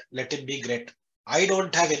is great, let him be great. I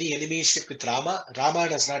don't have any enemyship with Rama. Rama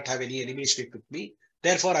does not have any enemyship with me.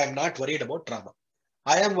 Therefore, I am not worried about Rama.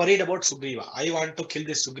 I am worried about Sugriva. I want to kill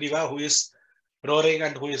this Sugriva who is roaring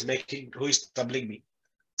and who is troubling me.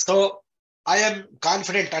 So I am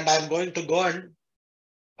confident and I am going to go and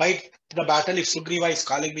fight the battle. If Sugriva is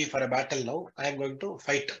calling me for a battle now, I am going to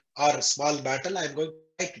fight, or a small battle, I am going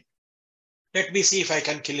to fight it. Let me see if I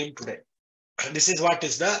can kill him today. This is what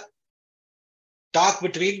is the talk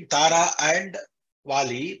between Tara and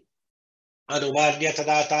Vali. Anumanya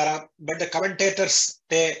tada Tara. But the commentators,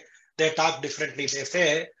 they talk differently. They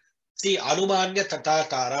say, see, Anumanya tada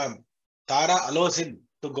Tara. Tara allows him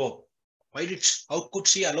to go. How could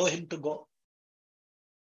she allow him to go?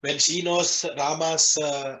 When she knows Rama's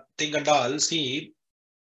thing and all, see,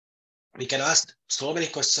 we can ask so many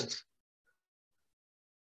questions.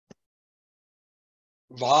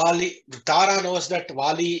 Tara knows that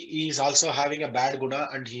Vali is also having a bad guna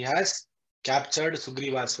and he has captured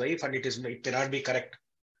Sugriva's wife and it may not be correct.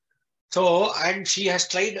 So, and she has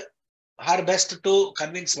tried her best to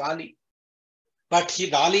convince Vali, but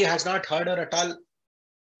Vali has not heard her at all.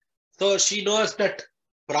 So she knows that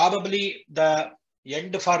probably the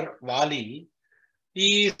end for Vali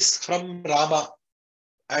is from Rama,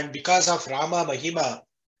 and because of Rama Mahima,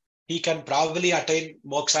 he can probably attain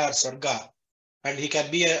moksha or sarga, and he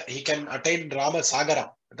can attain Rama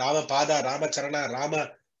Sagara, Rama Pada, Rama Charana,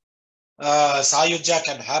 Rama Sayujja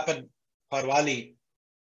can happen for Vali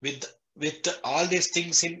with all these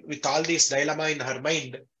things with all this dilemma in her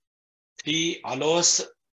mind. She allows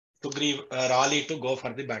Rali to go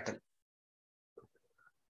for the battle.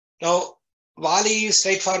 Now, Vali is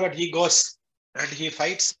straightforward. He goes and he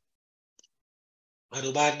fights.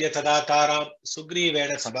 Anumanya Tadatara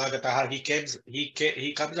Sugrivena Sabagataha.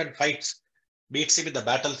 He comes and fights, meets him in the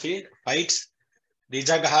battlefield, fights.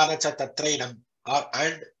 Nijagahana Tatrainam.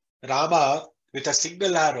 And Rama, with a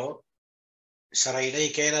single arrow,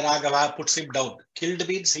 Sharainai Kena Raghava puts him down. Killed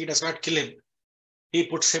means he does not kill him. He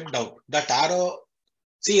puts him down. That arrow,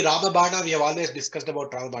 see, Ramabana, we have always discussed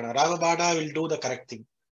about Ramabana. Ramabana will do the correct thing.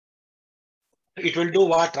 It will do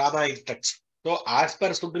what Rama instructs. So, as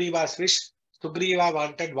per Sugriva's wish, Sugriva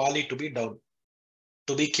wanted Vali to be down,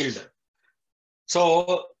 to be killed.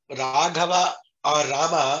 So, Raghava or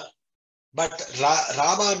Rama, but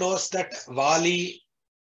Rama knows that Vahi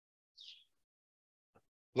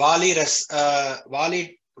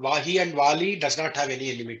and Vali does not have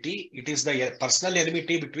any enmity. It is the personal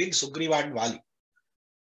enmity between Sugriva and Vali.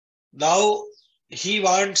 Now, he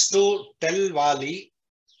wants to tell Vali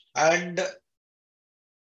and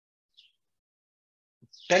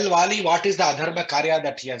tell Vali what is the adharma karya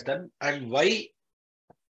that he has done and why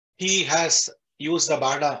he has used the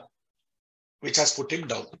bana which has put him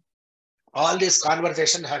down. All this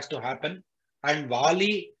conversation has to happen and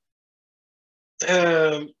Vali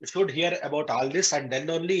should hear about all this and then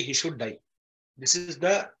only he should die. This is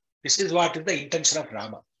what is the intention of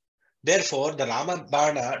Rama. Therefore, the Rama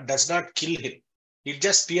bana does not kill him. It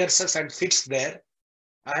just pierces and sits there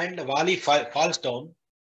and Vali falls down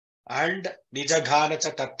and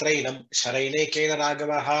Nijaghanacha Tatrainam Sharaine Kena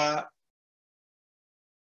Raghavaha.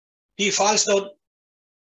 He falls down.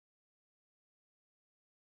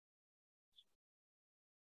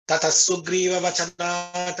 Tata Sugriva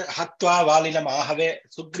Vachanat Hatva Valila Mahave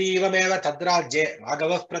Sugriva Meva Tadraje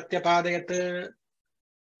Raghava Pratyapadayat.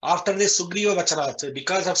 After this Sugriva Vachanat,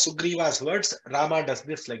 because of Sugriva's words, Rama does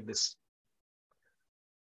this like this.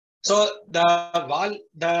 So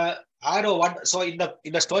the arrow one. So in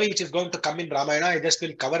the story which is going to come in Ramayana, I just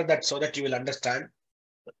will cover that so that you will understand.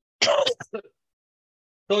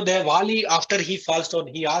 So the Vali, after he falls down,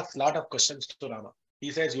 he asks a lot of questions to Rama.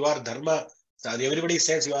 He says, "You are Dharma." Everybody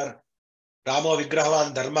says you are Rama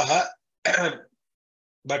Vigrahavan Dharmaha,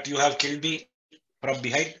 but you have killed me from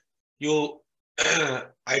behind.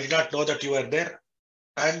 I did not know that you were there,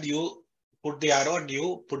 and you put the arrow and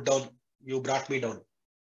you brought me down.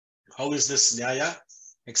 How is this Nyaya,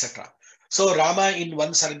 etc. So Rama in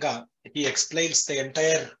one sarga, he explains the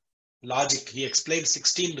entire logic. He explains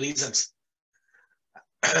 16 reasons,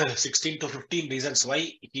 16 to 15 reasons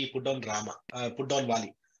why he put down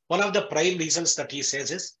Vali. One of the prime reasons that he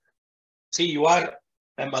says is, see, you are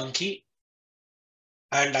a monkey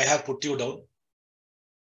and I have put you down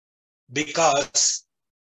because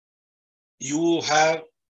you have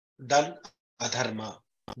done adharma.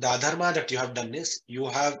 The adharma that you have done is you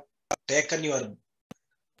have taken your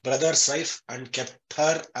brother's wife and kept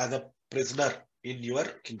her as a prisoner in your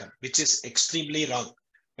kingdom, which is extremely wrong.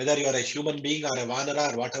 Whether you are a human being or a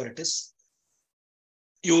vanara or whatever it is,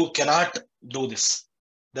 you cannot do this.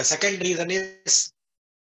 The second reason is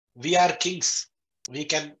we are kings. We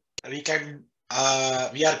are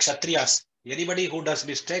kshatriyas. Anybody who does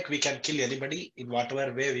mistake, we can kill anybody in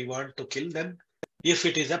whatever way we want to kill them. if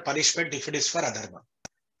it is a punishment, if it is for adharma.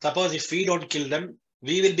 Suppose if we don't kill them,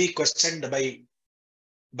 we will be questioned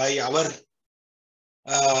by our,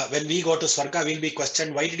 when we go to Swarga, we'll be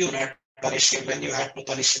questioned, why did you not punish him when you had to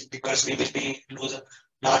punish him? Because we will be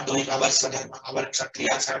not doing our Swadharma. Our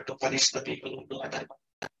Kshatriyas have to punish the people who do adharma.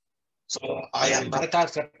 So I am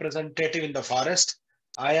Bharata's representative in the forest.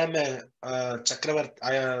 I am a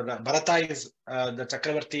Chakravarti. Bharata is the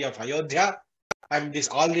Chakravarti of Ayodhya, and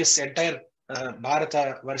all this entire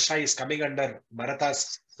Bharata Varsha is coming under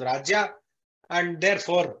Bharata's Rajya, and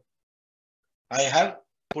therefore I have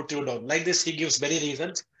put you down. Like this, he gives many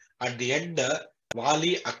reasons. At the end,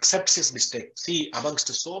 Vali accepts his mistake. See,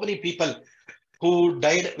 amongst so many people who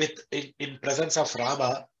died in presence of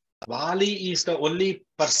Rama, Vali is the only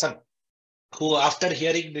person who, after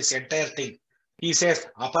hearing this entire thing, he says,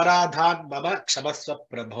 Aparadhan mama kshamasva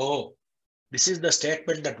prabho. This is the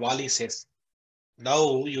statement that Vali says.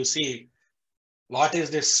 Now you see, what is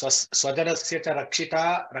this? Swajanasya cha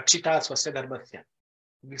rakshita swasya dharmasya.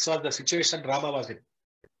 This was the situation Rama was in.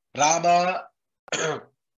 Rama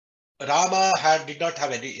did not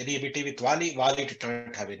have any enmity with Vali. Vali did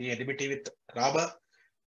not have any enmity with Rama.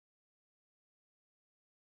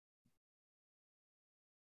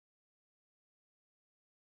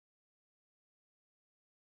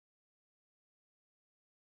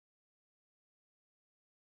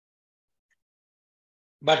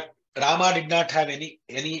 But Rama did not have any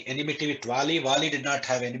enmity with Vali. Vali did not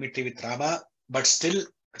have enmity with Rama. But still,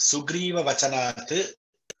 Sugriva Vachanat,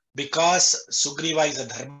 because Sugriva is a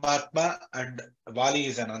Dharmatma and Vali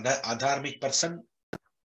is another adharmic person,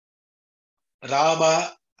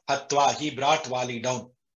 Rama Hatva, he brought Vali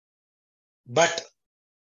down. But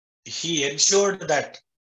he ensured that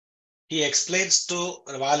he explains to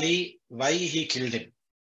Vali why he killed him.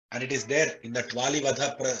 And it is there in that Vali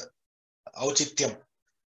Vadha Auchityam.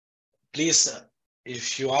 Please,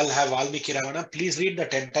 if you all have Valmiki Ramana, please read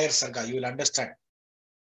that entire saga. You will understand.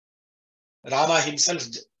 Rama himself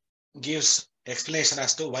gives explanation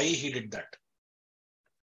as to why he did that.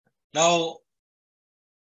 Now,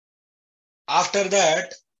 after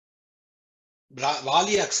that,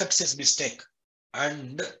 Vali accepts his mistake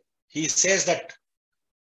and he says that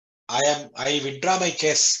I withdraw my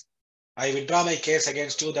case. I withdraw my case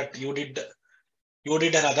against you that you did an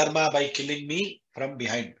adharma by killing me from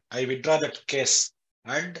behind. I withdraw that case.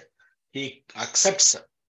 And he accepts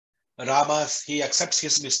he accepts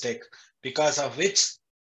his mistake, because of which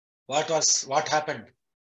what happened?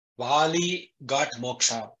 Vali got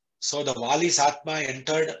moksha. So the Vali's Atma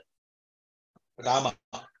entered Rama.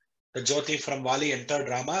 The Jyoti from Vali entered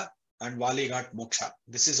Rama and Vali got moksha.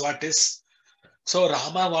 This is what is. So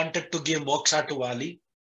Rama wanted to give moksha to Vali,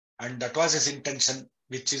 and that was his intention,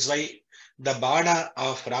 which is why the Bana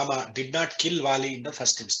of Rama did not kill Vali in the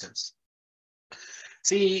first instance.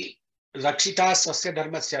 See, Rakshita Swasya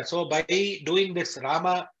Dharmasya. So by doing this,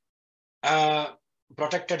 Rama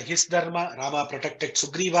protected his dharma. Rama protected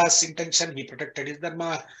Sugriva's intention. He protected his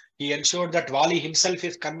dharma. He ensured that Vali himself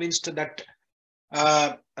is convinced that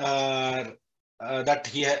that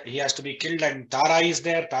he has to be killed, and Tara is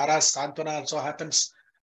there. Tara's Santwana also happens.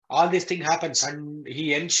 All these things happens, and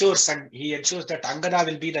he ensures that Angada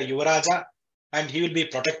will be the Yuvaraja and he will be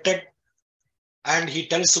protected. And he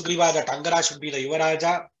tells Sugriva that Angada should be the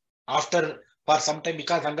Yuvaraja for some time,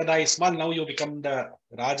 because Angada is small. Now you become the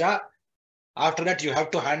Raja. After that, you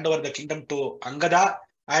have to hand over the kingdom to Angada,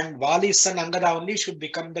 and Vali's son Angada only should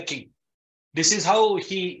become the king. This is how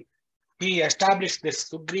he established this.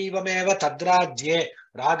 Sugrivameva tadrajye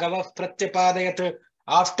Raghava pratyapadayat.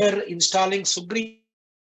 After installing Sugriva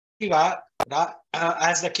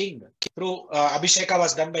as the king, through Abhisheka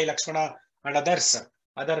was done by Lakshmana and other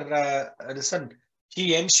son,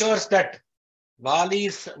 he ensures that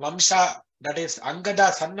Vali's Vamsha, that is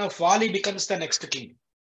Angada, son of Vali, becomes the next king.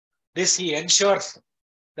 This he ensures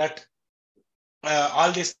that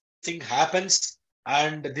all this thing happens,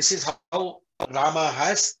 and this is how Rama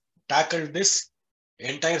has tackled this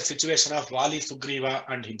entire situation of Vali, Sugriva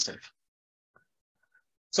and himself.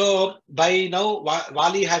 So by now,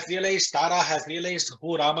 Vali has realized, Tara has realized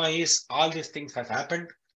who Rama is, all these things have happened.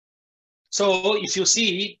 So if you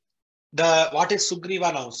see, what is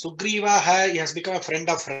Sugriva now? Sugriva he has become a friend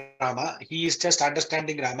of Rama. He is just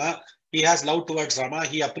understanding Rama. He has love towards Rama.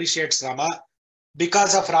 He appreciates Rama.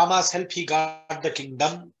 Because of Rama's help, he got the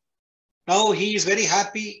kingdom. Now he is very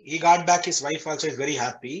happy. He got back his wife also is very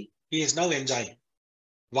happy. He is now enjoying.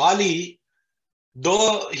 Vali,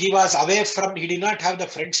 though he was away from, he did not have the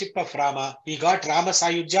friendship of Rama. He got Rama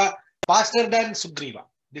Sayujya faster than Sugriva.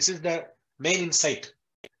 This is the main insight.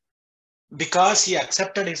 Because he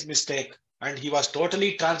accepted his mistake and he was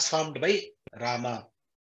totally transformed by Rama.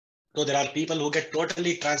 So there are people who get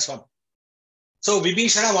totally transformed. So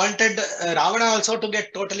Vibhishana wanted Ravana also to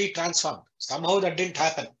get totally transformed. Somehow that didn't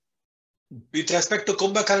happen. With respect to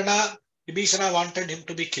Kumbhakarna, Vibhishana wanted him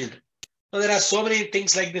to be killed. So there are so many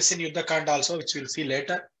things like this in Yudhakanda also, which we'll see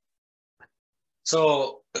later.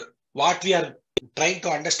 So what we are trying to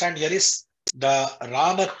understand here is the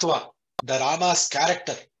Ramatva, the Rama's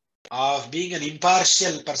character of being an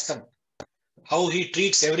impartial person, how he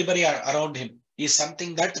treats everybody around him is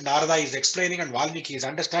something that Narada is explaining and Valmiki is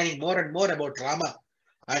understanding more and more about Rama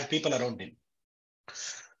and people around him.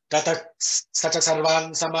 Tata sacha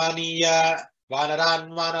sarvan samaniya vanaran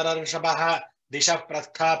vanararshabha disha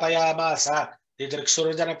prasthapayamasa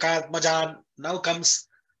didrikshurjanakatmajan. Now comes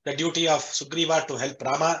the duty of Sugriva to help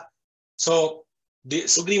Rama. So the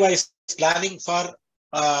Sugriva is planning for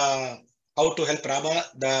how to help Rama.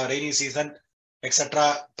 The rainy season,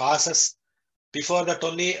 etc. passes. Before that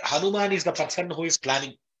only, Hanuman is the person who is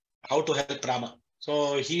planning how to help Rama.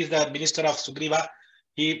 So he is the minister of Sugriva.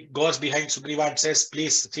 He goes behind Sugriva and says,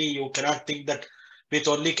 please see, you cannot think that with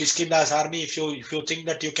only Kishkindha's army, if you think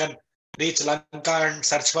that you can reach Lanka and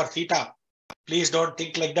search for Sita, please don't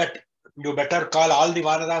think like that. You better call all the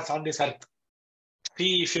Vanaras on this earth.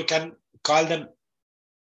 See if you can call them.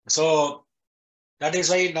 So that is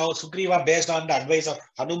why now Sugriva, based on the advice of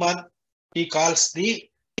Hanuman, he calls the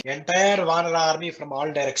entire Vanara army from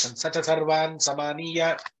all directions. Sacha Sarvan,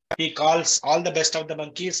 Samaniya, he calls all the best of the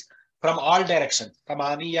monkeys from all directions.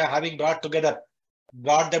 Samaniya, having brought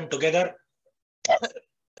them together,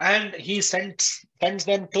 and he sends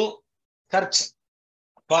them to search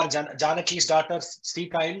for Janaki's daughter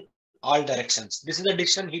Sita in all directions. This is the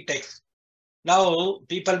decision he takes. Now,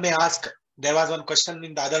 people may ask, there was one question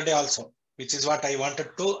in the other day also, which is what I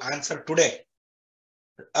wanted to answer today.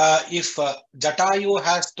 If Jatayu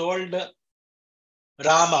has told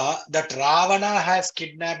Rama that Ravana has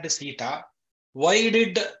kidnapped Sita, why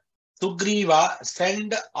did Sugriva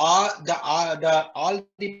send all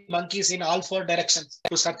the monkeys in all four directions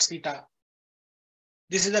to search Sita?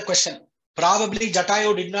 This is the question. Probably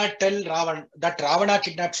Jatayu did not tell Ravana that Ravana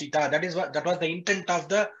kidnapped Sita. That was the intent of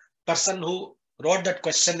the person who wrote that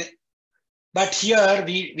question. But here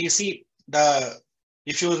we see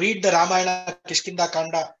if you read the Ramayana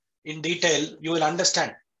Kishkindhakanda in detail, you will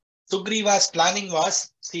understand. Sugriva's planning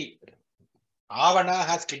was, see, Ravana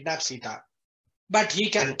has kidnapped Sita, but he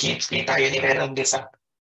can keep Sita anywhere on this earth.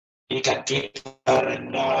 He can keep her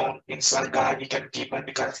in Swarga, he can keep her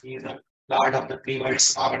because he is a Lord of the three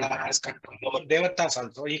worlds. Ravana has control over Devatas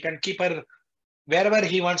also. He can keep her wherever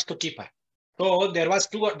he wants to keep her. So there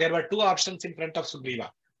were two options in front of Sugriva.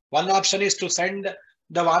 One option is to send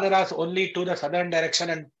the Vanaras only to the southern direction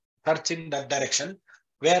and search in that direction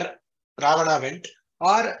where Ravana went,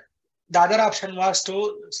 or the other option was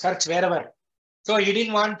to search wherever. So he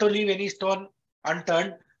didn't want to leave any stone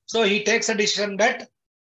unturned. So he takes a decision that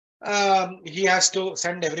he has to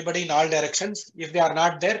send everybody in all directions. If they are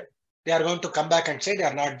not there, they are going to come back and say they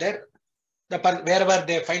are not there. Wherever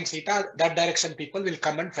they find Sita, that direction people will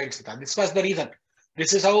come and find Sita. This was the reason.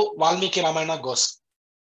 This is how Valmiki Ramayana goes.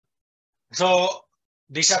 So,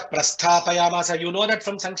 Disha Prasthapayamasa, you know that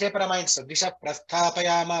from Sankshepa Ramayana. Disha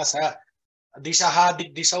Prasthapayamasa, Dishaha,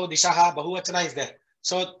 Dishaha, Bahuvachana is there.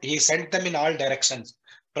 So, he sent them in all directions.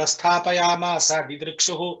 Prasthapayamasa,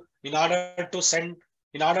 Didrikshuhu,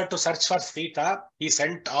 in order to search for Sita, he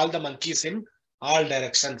sent all the monkeys in all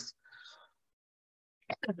directions.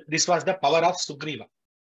 This was the power of Sugriva.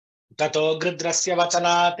 Tato Gridrasya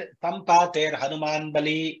Vachanat Sampater Hanuman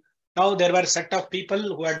Bali. Now there were a set of people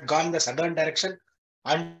who had gone the southern direction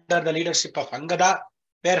under the leadership of Angada,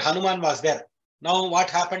 where Hanuman was there. Now what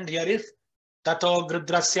happened here is Tato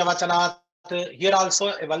Gridrasya Vachanat. Here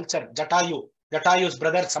also a vulture, Jatayu's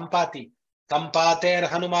brother Sampati. Sampater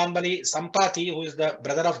Hanuman Bali. Sampati, who is the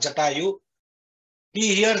brother of Jatayu,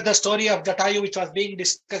 he hears the story of Jatayu, which was being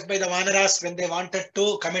discussed by the Vanaras when they wanted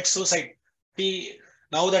to commit suicide.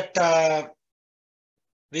 Now that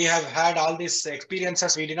we have had all these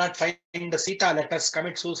experiences, we did not find the Sita, let us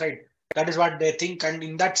commit suicide. That is what they think. And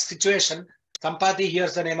in that situation, Sampati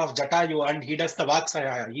hears the name of Jatayu and he does the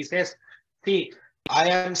Vatsaya. He says, see, I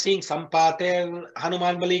am seeing Sampate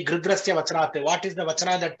Hanuman Bali Gridrasya Vachanate. What is the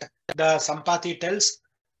Vachana that the Sampati tells?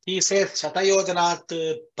 He says,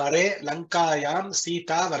 Shatayojanat Pare Lankayam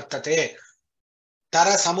Sita Vartate.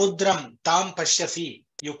 Tara Samudram Tam Pashyasi.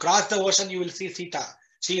 You cross the ocean, you will see Sita.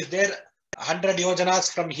 She is there 100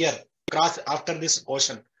 yojanas from here. Cross after this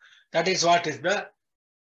ocean. That is what is the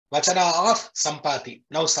Vachana of Sampati.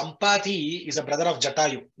 Now Sampati is a brother of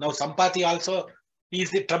Jatayu. Now Sampati also is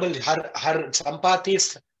the trouble. Her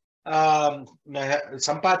Sampati's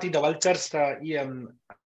Sampati, the vulture's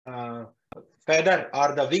feather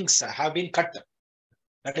or the wings have been cut.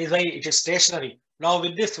 That is why it is stationary. Now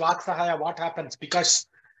with this Vak Sahaya, what happens? Because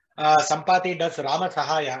Sampati does Rama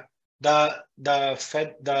Sahaya, the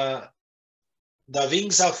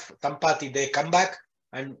wings of Sampati, they come back,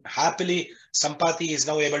 and happily Sampati is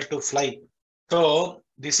now able to fly. So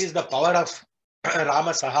this is the power of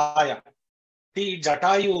Rama Sahaya. See,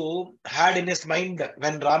 Jatayu had in his mind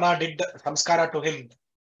when Rama did samskara to him,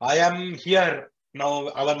 I am here.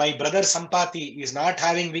 Now my brother Sampati is not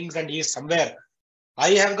having wings and he is somewhere.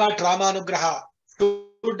 I have got Ramanugraha.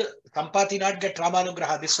 Should Sampati not get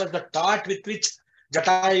Ramanugraha? This was the thought with which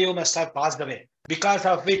Jatayu must have passed away. Because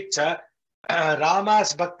of which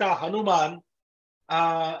Rama's Bhakta Hanuman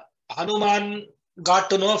got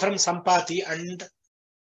to know from Sampati, and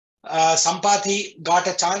Sampati got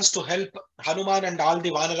a chance to help Hanuman and all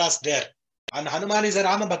the Vanaras there. And Hanuman is a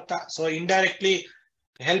Rama Bhakta. So indirectly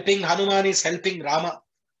helping Hanuman is helping Rama.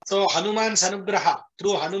 So Hanuman's Anugraha,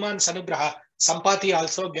 through Hanuman's Anugraha, Sampati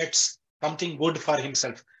also gets something good for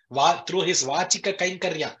himself. Through his Vachika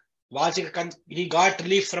Kainkarya, he got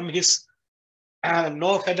relief from his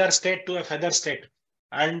no feather state to a feather state.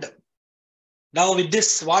 And now with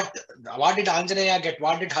this, what did Anjaneya get?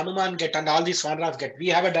 What did Hanuman get? And all these Vanaras get? We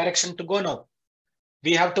have a direction to go now.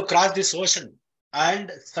 We have to cross this ocean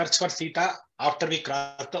and search for Sita after we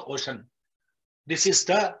cross the ocean. This is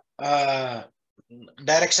the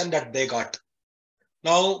direction that they got.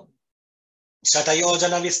 Now,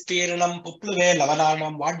 Shatayojana Vistirnam Pupluve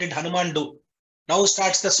Lavananam. What did Hanuman do? Now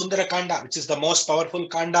starts the Sundarkanda, which is the most powerful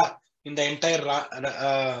Kanda in the entire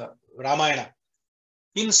Ramayana.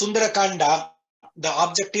 In Sundarkanda, the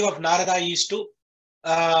objective of Narada is to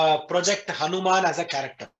project Hanuman as a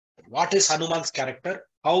character. What is Hanuman's character?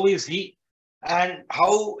 How is he? And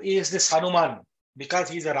how is this Hanuman? Because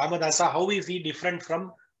he is a Ramadasa, how is he different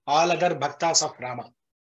from all other bhaktas of Rama?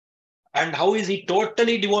 And how is he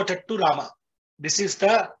totally devoted to Rama? This is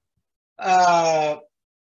the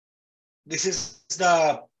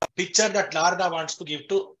picture that Narada wants to give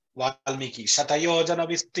to Valmiki. Shatayojana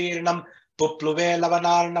Vistirnam Pupluve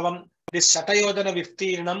Lavanarnavam. This Shatayojana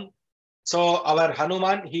Vistirnam. So our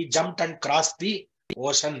Hanuman, he jumped and crossed the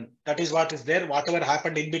ocean. That is what is there. Whatever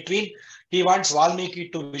happened in between, he wants Valmiki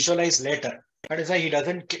to visualize later. That is why he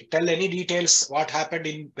doesn't tell any details what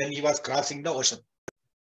happened when he was crossing the ocean.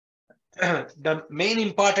 The main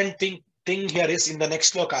important thing here is in the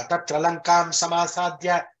next sloka. Tatra lankam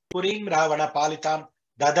samasadya purim ravana palitam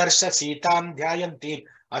dadarsha sitam dhyayantim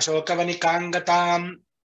ashokavanikangatam.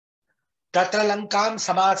 Tatra lankam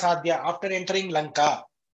samasadya. After entering Lanka,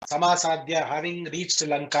 samasadya, having reached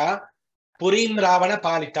Lanka, purim ravana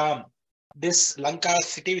palitam. This Lanka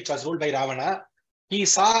city which was ruled by Ravana, he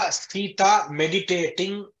saw Sita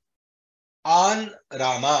meditating on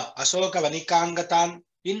Rama. Ashokavanikangatam.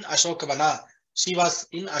 In Ashokavana. She was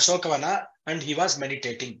in Ashokavana and he was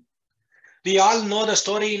meditating. We all know the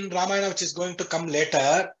story in Ramayana which is going to come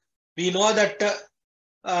later. We know that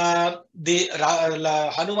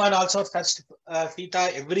Hanuman also searched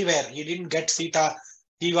Sita everywhere. He didn't get Sita.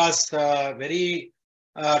 He was very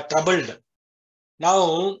troubled.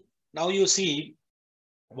 Now you see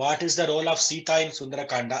what is the role of Sita in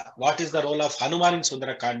Sundarkanda. What is the role of Hanuman in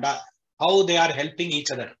Sundarkanda. How they are helping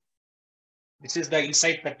each other. This is the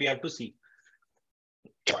insight that we have to see.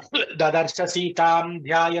 Dadarsha Sitam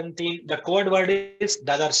Dhyayantim. The code word is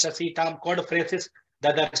Dadarsha Sitam. Code phrase is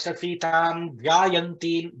Dadarsha Sitam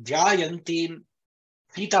Dhyayantim. Dhyayantim.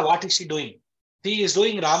 Sita, what is she doing? She is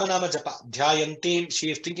doing Ramanama Japa. Dhyayantim.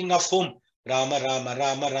 She is thinking of whom? Rama, Rama,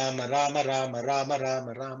 Rama, Rama, Rama, Rama, Rama,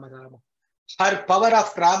 Rama, Rama, Rama. Her power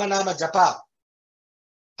of Ramanama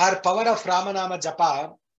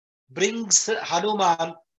Japa brings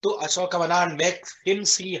Hanuman to Ashokavana and makes him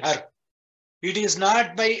see her. It is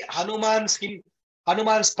not by Hanuman's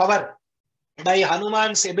power, by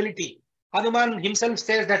Hanuman's ability. Hanuman himself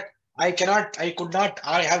says that I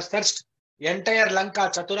have searched entire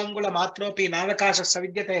Lanka, Chaturangula Matropi, Navakasha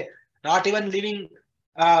Savidyate, not even leaving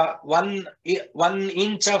 1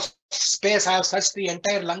 inch of space. I have searched the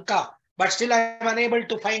entire Lanka, but still I am unable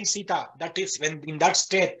to find Sita. That is when in that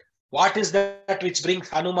state, what is that which brings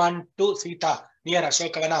Hanuman to Sita near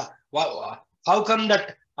Ashokavana? How come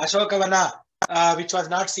that Ashokavana, which was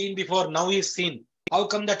not seen before, now is seen? How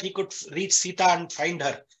come that he could reach Sita and find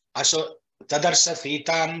her? Tadarsha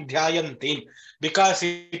Sitam Dhyayantim. Because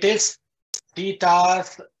it is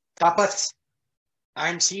Sita's tapas.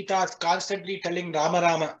 And Sita is constantly telling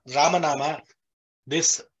Ramanama,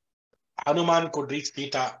 this Hanuman could reach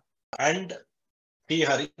Sita and see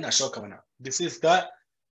her in Ashokavana. This is the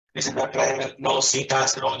This is the triangle. Now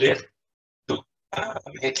Sita's role is to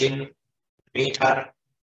make him meet her,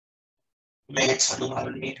 make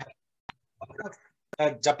Hanuman meet her.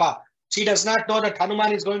 Japa. She does not know that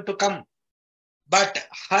Hanuman is going to come, but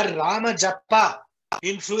her Rama Japa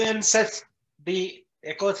influences the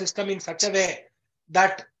ecosystem in such a way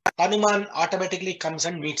that Hanuman automatically comes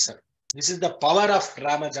and meets her. This is the power of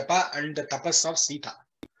Rama Japa and the tapas of Sita.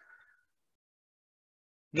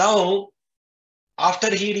 Now,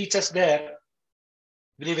 after he reaches there,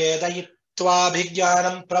 Nivedayitva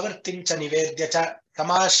bhigyanam pravartincha nivedyacha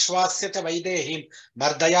samashwasya vaidehim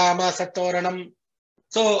mardayama satoranam.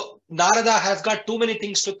 So Narada has got too many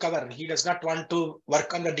things to cover. He does not want to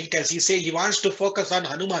work on the details. He wants to focus on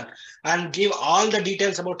Hanuman and give all the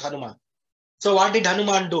details about Hanuman. So what did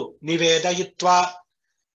Hanuman do? Nivedayitva.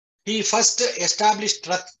 He first established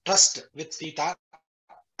trust with Sita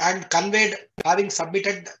and conveyed, having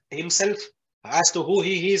submitted himself as to who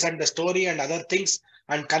he is and the story and other things,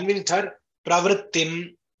 and convinced her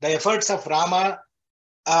pravrittim, the efforts of Rama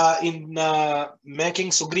in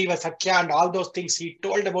making Sugriva Sakya and all those things. He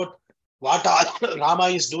told about what all Rama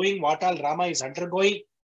is doing, what all Rama is undergoing.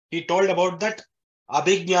 He told about that.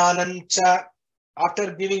 Abhijnanancha,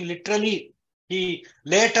 after giving literally, he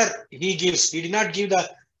gives. He did not give the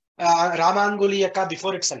Ramanguliyaka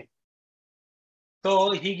before itself.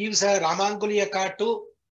 So he gives a Ramanguliyaka to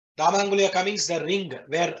Ramanguliyaka means the ring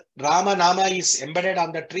where Rama Nama is embedded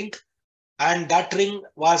on that ring, and that ring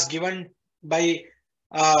was given by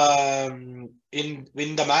in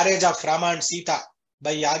the marriage of Rama and Sita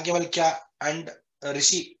by Yagyavalkya and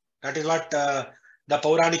Rishi. That is what the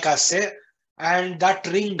Pauranikas say. And that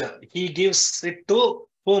ring, he gives it to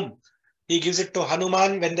whom? He gives it to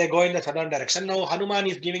Hanuman when they go in the southern direction. Now Hanuman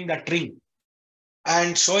is giving that ring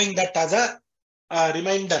and showing that as a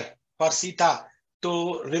reminder for Sita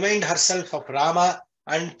to remind herself of Rama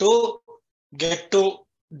and to get to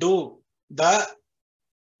do the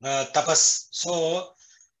tapas. So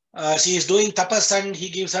she is doing tapas and he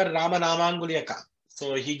gives her Rama Namanguliyaka.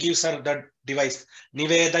 So he gives her that device.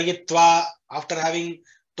 Nivedayitva, after having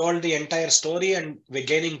told the entire story and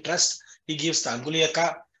gaining trust, he gives the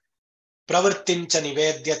Anguliyaka. Pravartincha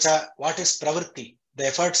nivedyacha. What is pravarti? The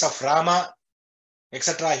efforts of Rama,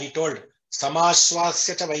 etc. He told.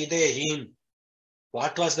 Samashwasya vaidehim.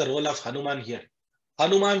 What was the role of Hanuman here?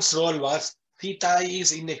 Hanuman's role was Sita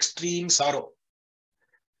is in extreme sorrow.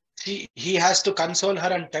 He has to console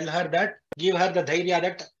her and tell her that, give her the dhairya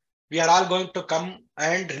that we are all going to come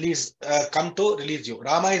and come to release you.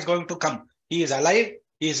 Rama is going to come. He is alive.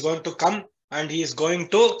 He is going to come and he is going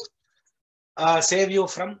to save you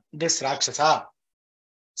from this Rakshasa.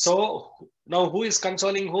 So now who is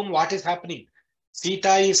consoling whom? What is happening?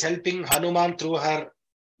 Sita is helping Hanuman through her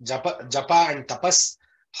japa and tapas.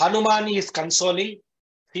 Hanuman is consoling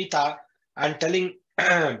Sita and telling,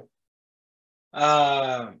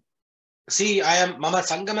 see, I am mama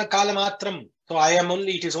sangama kala matram. So I am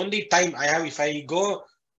only, it is only time I have. If I go,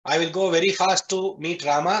 I will go very fast to meet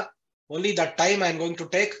Rama. Only that time I am going to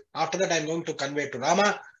take. After that I am going to convey to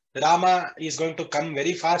Rama. Rama is going to come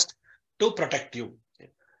very fast to protect you.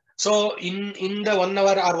 So in the 1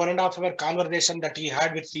 hour or 1.5 hour conversation that he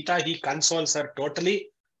had with Sita, he consoles her totally.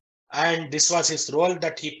 And this was his role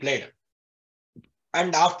that he played.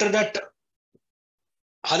 And after that,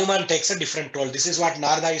 Hanuman takes a different role. This is what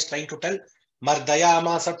Narada is trying to tell.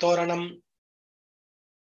 Mardayama satoranam.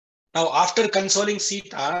 Now, after consoling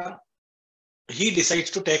Sita, he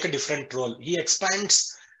decides to take a different role. He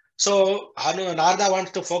expands. So Narada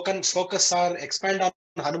wants to focus or expand on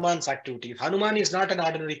Hanuman's activities. Hanuman is not an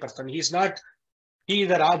ordinary person. Though he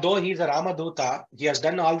is a Ramaduta, he has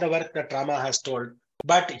done all the work that Rama has told,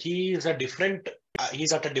 but he's at a different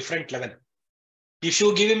level. If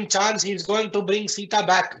you give him chance, he's going to bring Sita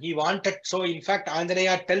back. He wanted, so in fact,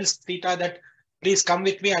 Anjaneya tells Sita that, please come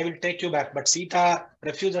with me, I will take you back. But Sita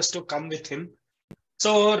refuses to come with him.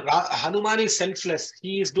 So Hanuman is selfless.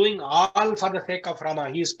 He is doing all for the sake of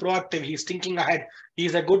Rama. He is proactive. He is thinking ahead. He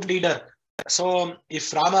is a good leader. So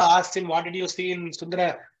if Rama asks him, what did you see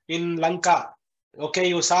in Lanka? Okay,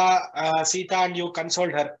 you saw Sita and you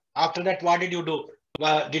consoled her. After that, what did you do?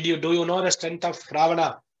 Do you know the strength of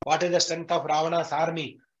Ravana? What is the strength of Ravana's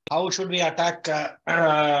army? How should we attack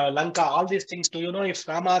Lanka? All these things. Do you know if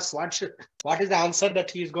Rama asks, what is the answer that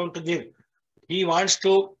he is going to give? He wants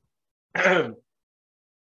to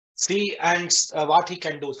see and what he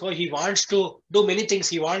can do. So he wants to do many things.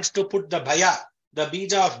 He wants to put the bhaya, the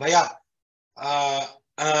bija of bhaya,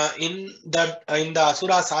 in the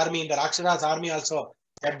Asura's army, in the Rakshasa's army also,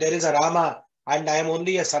 that there is a Rama and I am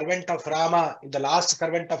only a servant of Rama, the last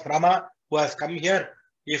servant of Rama who has come here.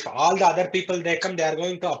 If all the other people they come, they are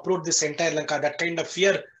going to uproot this entire Lanka. That kind of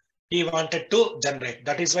fear he wanted to generate.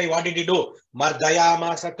 That is why what did he do?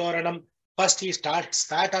 Mardayamasa Toranam. First he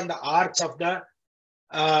sat on the arch of the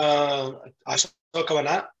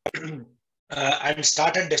Ashokavana and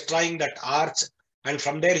started destroying that arch. And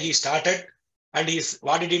from there he started. And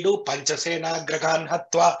what did he do? Panchasena Gragan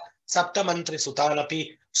Hatva Saptamantri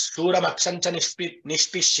Sutanapi Suram Akshancha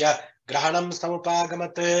Nishpishya Grahanam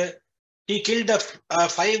Samupagamat. He killed the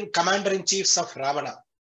 5 commander-in-chiefs of Ravana.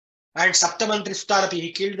 And Saptamantri Sutanapi,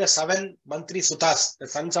 he killed the 7 Mantri Sutas, the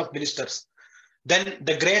sons of ministers. Then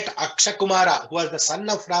the great Akshakumara, who was the son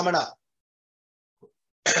of Ramana,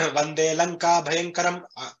 Vande Lanka Bhayankaram.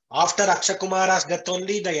 After Akshakumara's death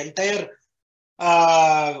only, the entire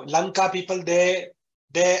Lanka people, they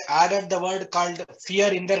added the word called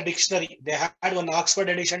fear in their dictionary. They had one Oxford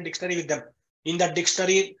edition dictionary with them. In that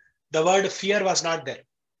dictionary, the word fear was not there.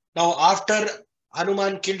 Now, after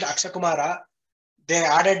Hanuman killed Akshakumara, they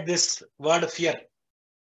added this word fear.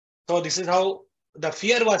 So this is how the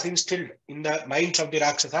fear was instilled in the minds of the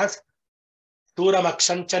Rakshasas. Turam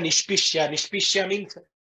Akshancha Nishpishya. Nishpishya means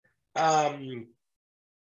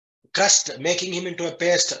crushed, making him into a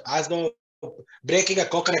paste, as though breaking a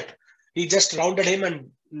coconut. He just rounded him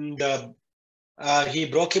and he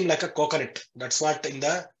broke him like a coconut. That's what in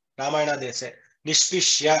the Ramayana they say.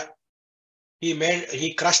 Nishpishya.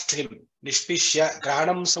 He crushed him. Nishpishya.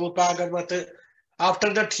 Grahanam Samupagamat.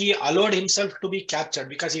 After that, he allowed himself to be captured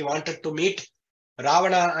because he wanted to meet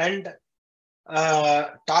Ravana and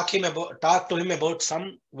talk to him about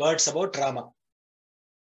some words about Rama.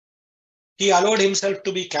 He allowed himself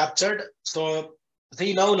to be captured. So,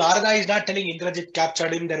 see, now Narada is not telling Indrajit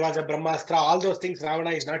captured him, there was a Brahmastra, all those things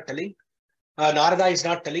Ravana is not telling. Narada is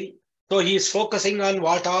not telling. So, he is focusing on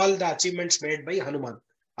what all the achievements made by Hanuman.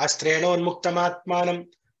 Astreno Muktamatmanam.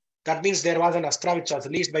 That means there was an Astra which was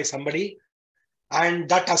released by somebody. And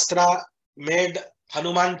that Astra made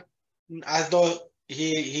Hanuman as though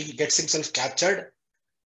he gets himself captured.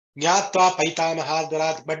 Nyatva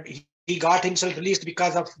Paitamaha, but he got himself released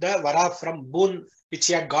because of the vara from boon which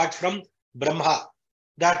he had got from Brahma.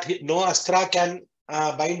 That no Astra can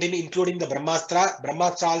bind him, including the Brahmastra.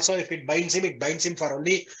 Brahmastra also, if it binds him for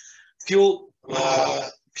only few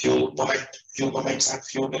moments and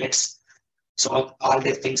few minutes. So all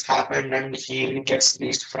these things happened and he gets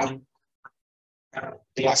released from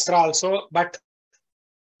the Astra also, but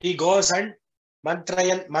he goes and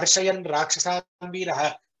Mantrayan Marshayan Rakshasan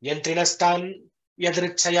Viraha Yantrinastan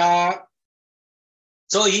Yadrichaya.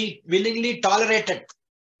 So he willingly tolerated.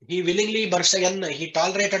 He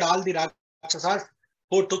tolerated all the Rakshasas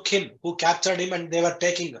who took him, who captured him, and they were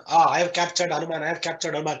taking, I have captured Hanuman,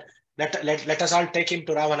 let us all take him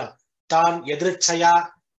to Ravana. Tan Yadrichaya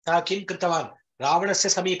Takim Kritavan. Ravanasya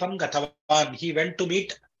Samipam Gatavan. He went to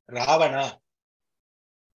meet Ravana.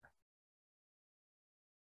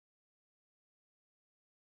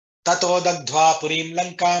 Tato Dagdva Purim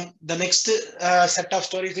Lankam. The next set of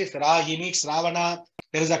stories is he meets Ravana.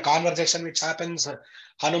 There is a conversation which happens.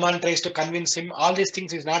 Hanuman tries to convince him. All these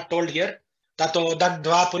things is not told here. Tato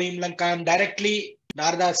Dagdva Purim Lankam. Directly,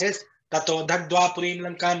 Narada says, Tato Dagdva Purim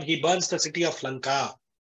Lankam. He burns the city of Lanka.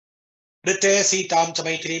 Rite Sitam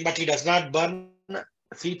Chamaitri, but he does not burn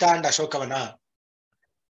Sita and Ashokavana.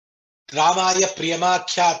 Ramaya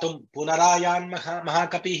Priyamakhyatum Punarayan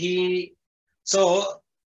Mahakapihi. So,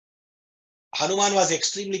 Hanuman was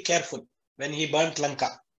extremely careful when he burnt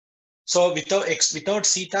Lanka. So without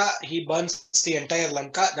Sita, he burns the entire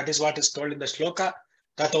Lanka. That is what is told in the Shloka.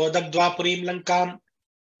 Tato Dagdva Purim Lankam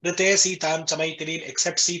Rite Sitam Chamaitirim.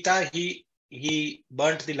 Except Sita, he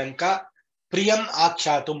burnt the Lanka. Priyam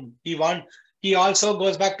Akhyatum. He also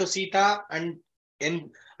goes back to Sita and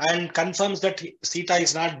confirms that Sita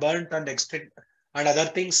is not burnt and other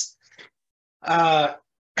things.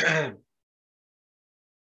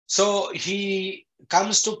 So he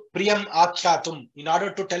comes to Priyam Akhyatum in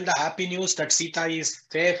order to tell the happy news that Sita is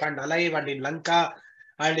safe and alive and in Lanka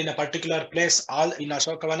and in a particular place, all in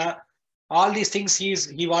Ashokavana. All these things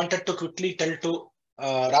he wanted to quickly tell to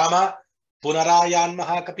Rama. Punarayan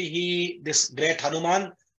Mahakapihi, this great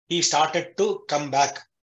Hanuman, he started to come back.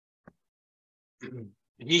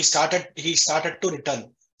 He started to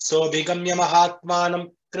return. So Bigamya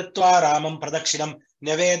Mahatmanam Kritva Ramam Pradakshinam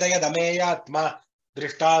Nevedaya Dameyatma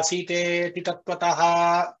Drishta Site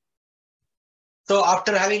Titatpataha. So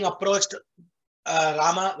after having approached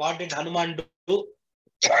Rama, what did Hanuman do?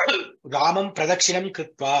 Ramam Pradakshinam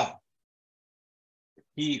Kritva.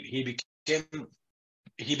 He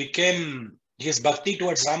became his bhakti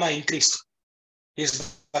towards Rama increased.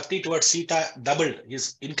 His bhakti towards Sita doubled,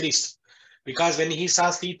 increased. Because when he saw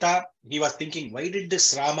Sita, he was thinking, why is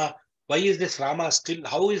this Rama still,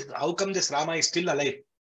 how come this Rama is still alive?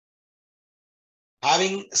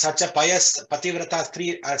 Having such a pious Pativrata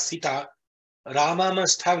Stri as Sita, Rama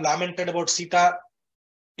must have lamented about Sita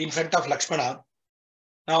in front of Lakshmana.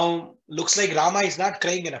 Now, looks like Rama is not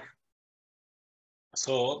crying enough.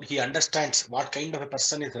 So he understands what kind of a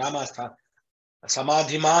person is Rama.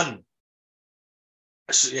 Samadhiman.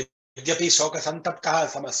 Yadyapi Shloka Santaptaha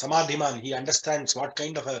Samadhiman. He understands what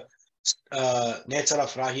kind of a nature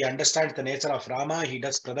of Rama. He understands the nature of Rama. He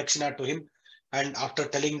does pradakshina to him. And after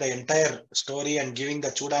telling the entire story and giving the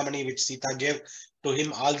Chudamani which Sita gave to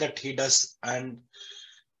him, all that he does. And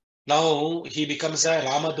now he becomes a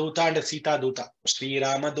Ramaduta and a Sita Duta. Sri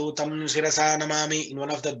Ramadutam Shirasa Namami. In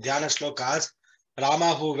one of the Dhyana Slokas,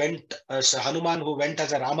 Rama who went, Hanuman who went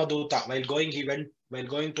as a Ramaduta. While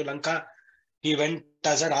going to Lanka, he went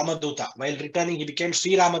as a Ramaduta. While returning, he became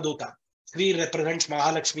Sri Ramaduta. Sri represents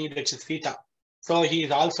Mahalakshmi, which is Sita. So he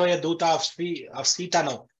is also a Duta of Sita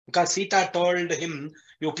now. Because Sita told him,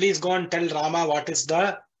 you please go and tell Rama what is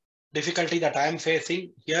the difficulty that I am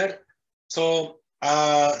facing here. So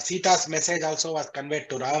Sita's message also was conveyed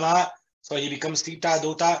to Rama. So he becomes Sita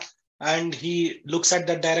Duta and he looks at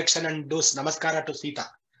that direction and does namaskara to Sita.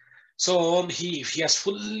 So he has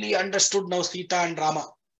fully understood now Sita and Rama.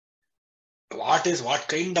 What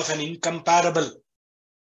kind of an incomparable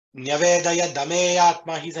Nyavedaya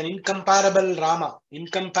Dameyatma. He's an incomparable Rama,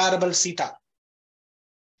 incomparable Sita.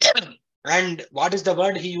 And what is the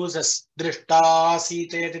word he uses? Drishta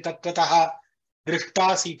Sita Tattvataha.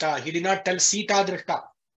 Drishta Sita. He did not tell Sita Drishta.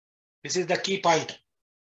 This is the key point.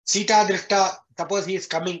 Sita Drishta. Suppose he is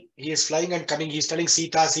coming, he is flying and coming, he is telling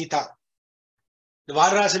Sita, Sita. The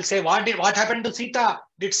Varras will say, what happened to Sita?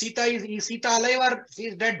 Is Sita alive or she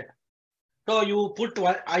is dead? So you put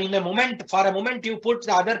for a moment, you put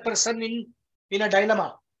the other person in a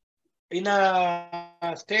dilemma, in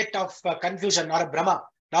a state of confusion or a Brahma.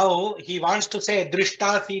 Now he wants to say,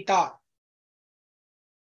 Drishta Sita.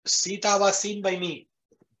 Sita was seen by me.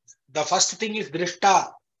 The first thing is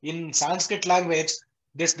Drishta. In Sanskrit language,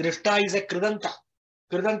 this Drishta is a Kridanta.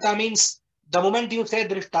 Kridanta means the moment you say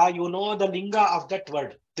Drishta, you know the linga of that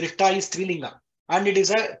word. Drishta is Strilinga. And it is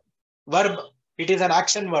a verb. It is an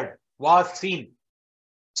action word. Was seen.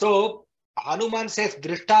 So Hanuman says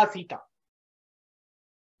Drishta Sita.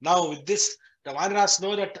 Now with this, the Vanaras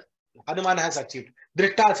know that Hanuman has achieved.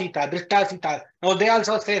 Drishta Sita, Drishta Sita. Now they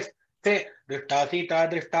also say Drishta Sita,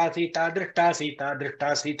 Drishta Sita, Drishta Sita,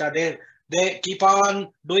 Drishta Sita. They keep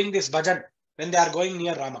on doing this bhajan when they are going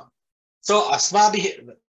near Rama. So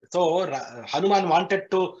Hanuman wanted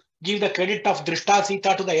to give the credit of Drishta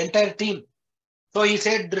Sita to the entire team. So he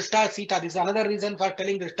said Drishta Sita. This is another reason for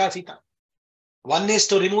telling Drishta Sita. One is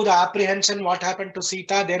to remove the apprehension what happened to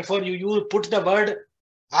Sita. Therefore, you put the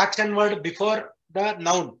action word before the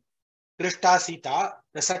noun. Drishta Sita.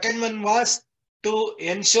 The second one was to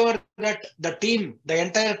ensure that the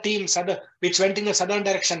entire team, which went in the southern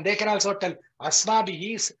direction, they can also tell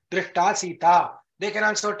Asmabhihi Drishta Sita. They can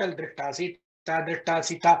also tell Drishta Sita, Drishta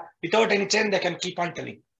Sita. Without any change, they can keep on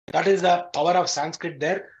telling. That is the power of Sanskrit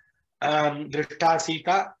there. Drishta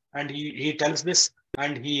Sita, and he tells this,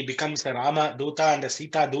 and he becomes a Rama Duta and a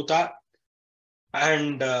Sita Duta.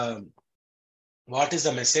 And what is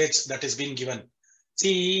the message that is being given?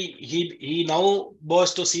 See, he now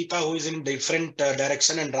goes to Sita, who is in different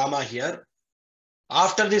direction, and Rama here.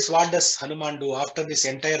 After this, what does Hanuman do? After this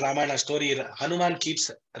entire Ramayana story, Hanuman keeps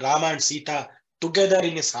Rama and Sita together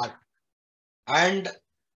in his heart. And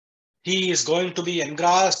he is going to be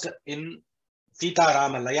engrossed in Sita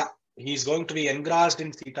Rama Laya. He is going to be engrossed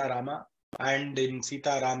in Sita Rama and in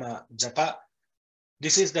Sita Rama Japa.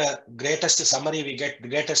 This is the greatest summary we get, the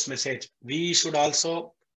greatest message. We should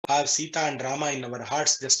also have Sita and Rama in our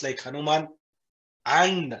hearts, just like Hanuman.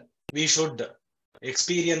 And we should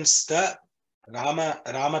experience the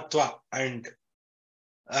Ramatva and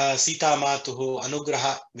Sita Matuhu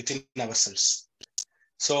Anugraha within ourselves.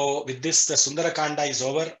 So with this, the Sundarkanda is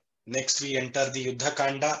over. Next we enter the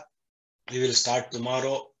Yuddhakanda. We will start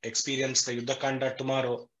tomorrow, experience the Yuddhakanda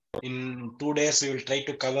tomorrow. In 2 days, we will try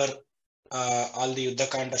to cover all the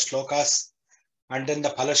Yuddhakanda Slokas. And then the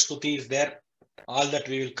Palashruti is there. All that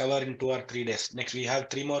we will cover in 2 or 3 days. Next, we have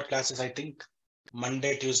 3 more classes, I think.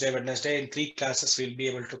 Monday, Tuesday, Wednesday. In 3 classes, we'll be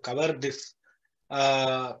able to cover this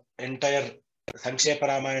entire Sankshepa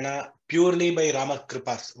Ramayana purely by Rama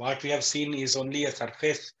Kripas. What we have seen is only a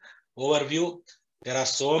surface overview. There are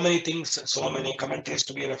so many things, so many commentaries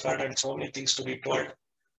to be referred and so many things to be told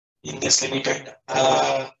in this limited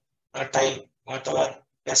time. Whatever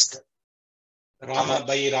best by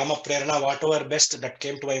Rama Prerana, whatever best that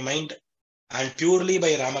came to my mind, and purely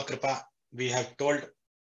by Rama Kripa we have told,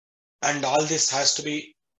 and all this has to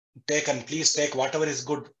be taken. Please take whatever is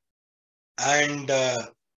good, and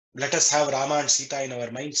let us have Rama and Sita in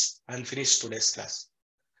our minds and finish today's class.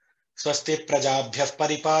 Swasti prajabhyah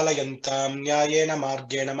paripalayantam nyayena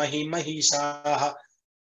margena mahim mahishaha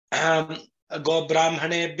go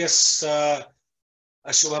brahmanebhyas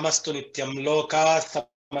shubhamastu nityam loka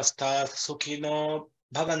samasta sukhino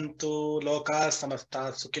bhavantu, loka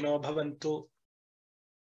samasta sukhino bhavantu.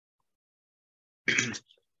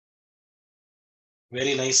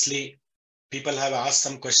 Very nicely, people have asked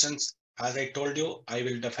some questions. As I told you, I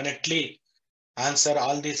will definitely answer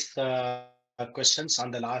all these questions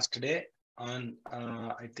on the last day. On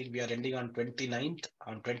I think we are ending on 29th.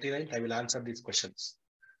 On 29th, I will answer these questions.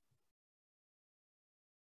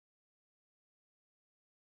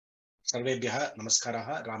 Sarvebhyah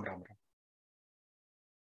namaskaraha, Ram Ram Ram.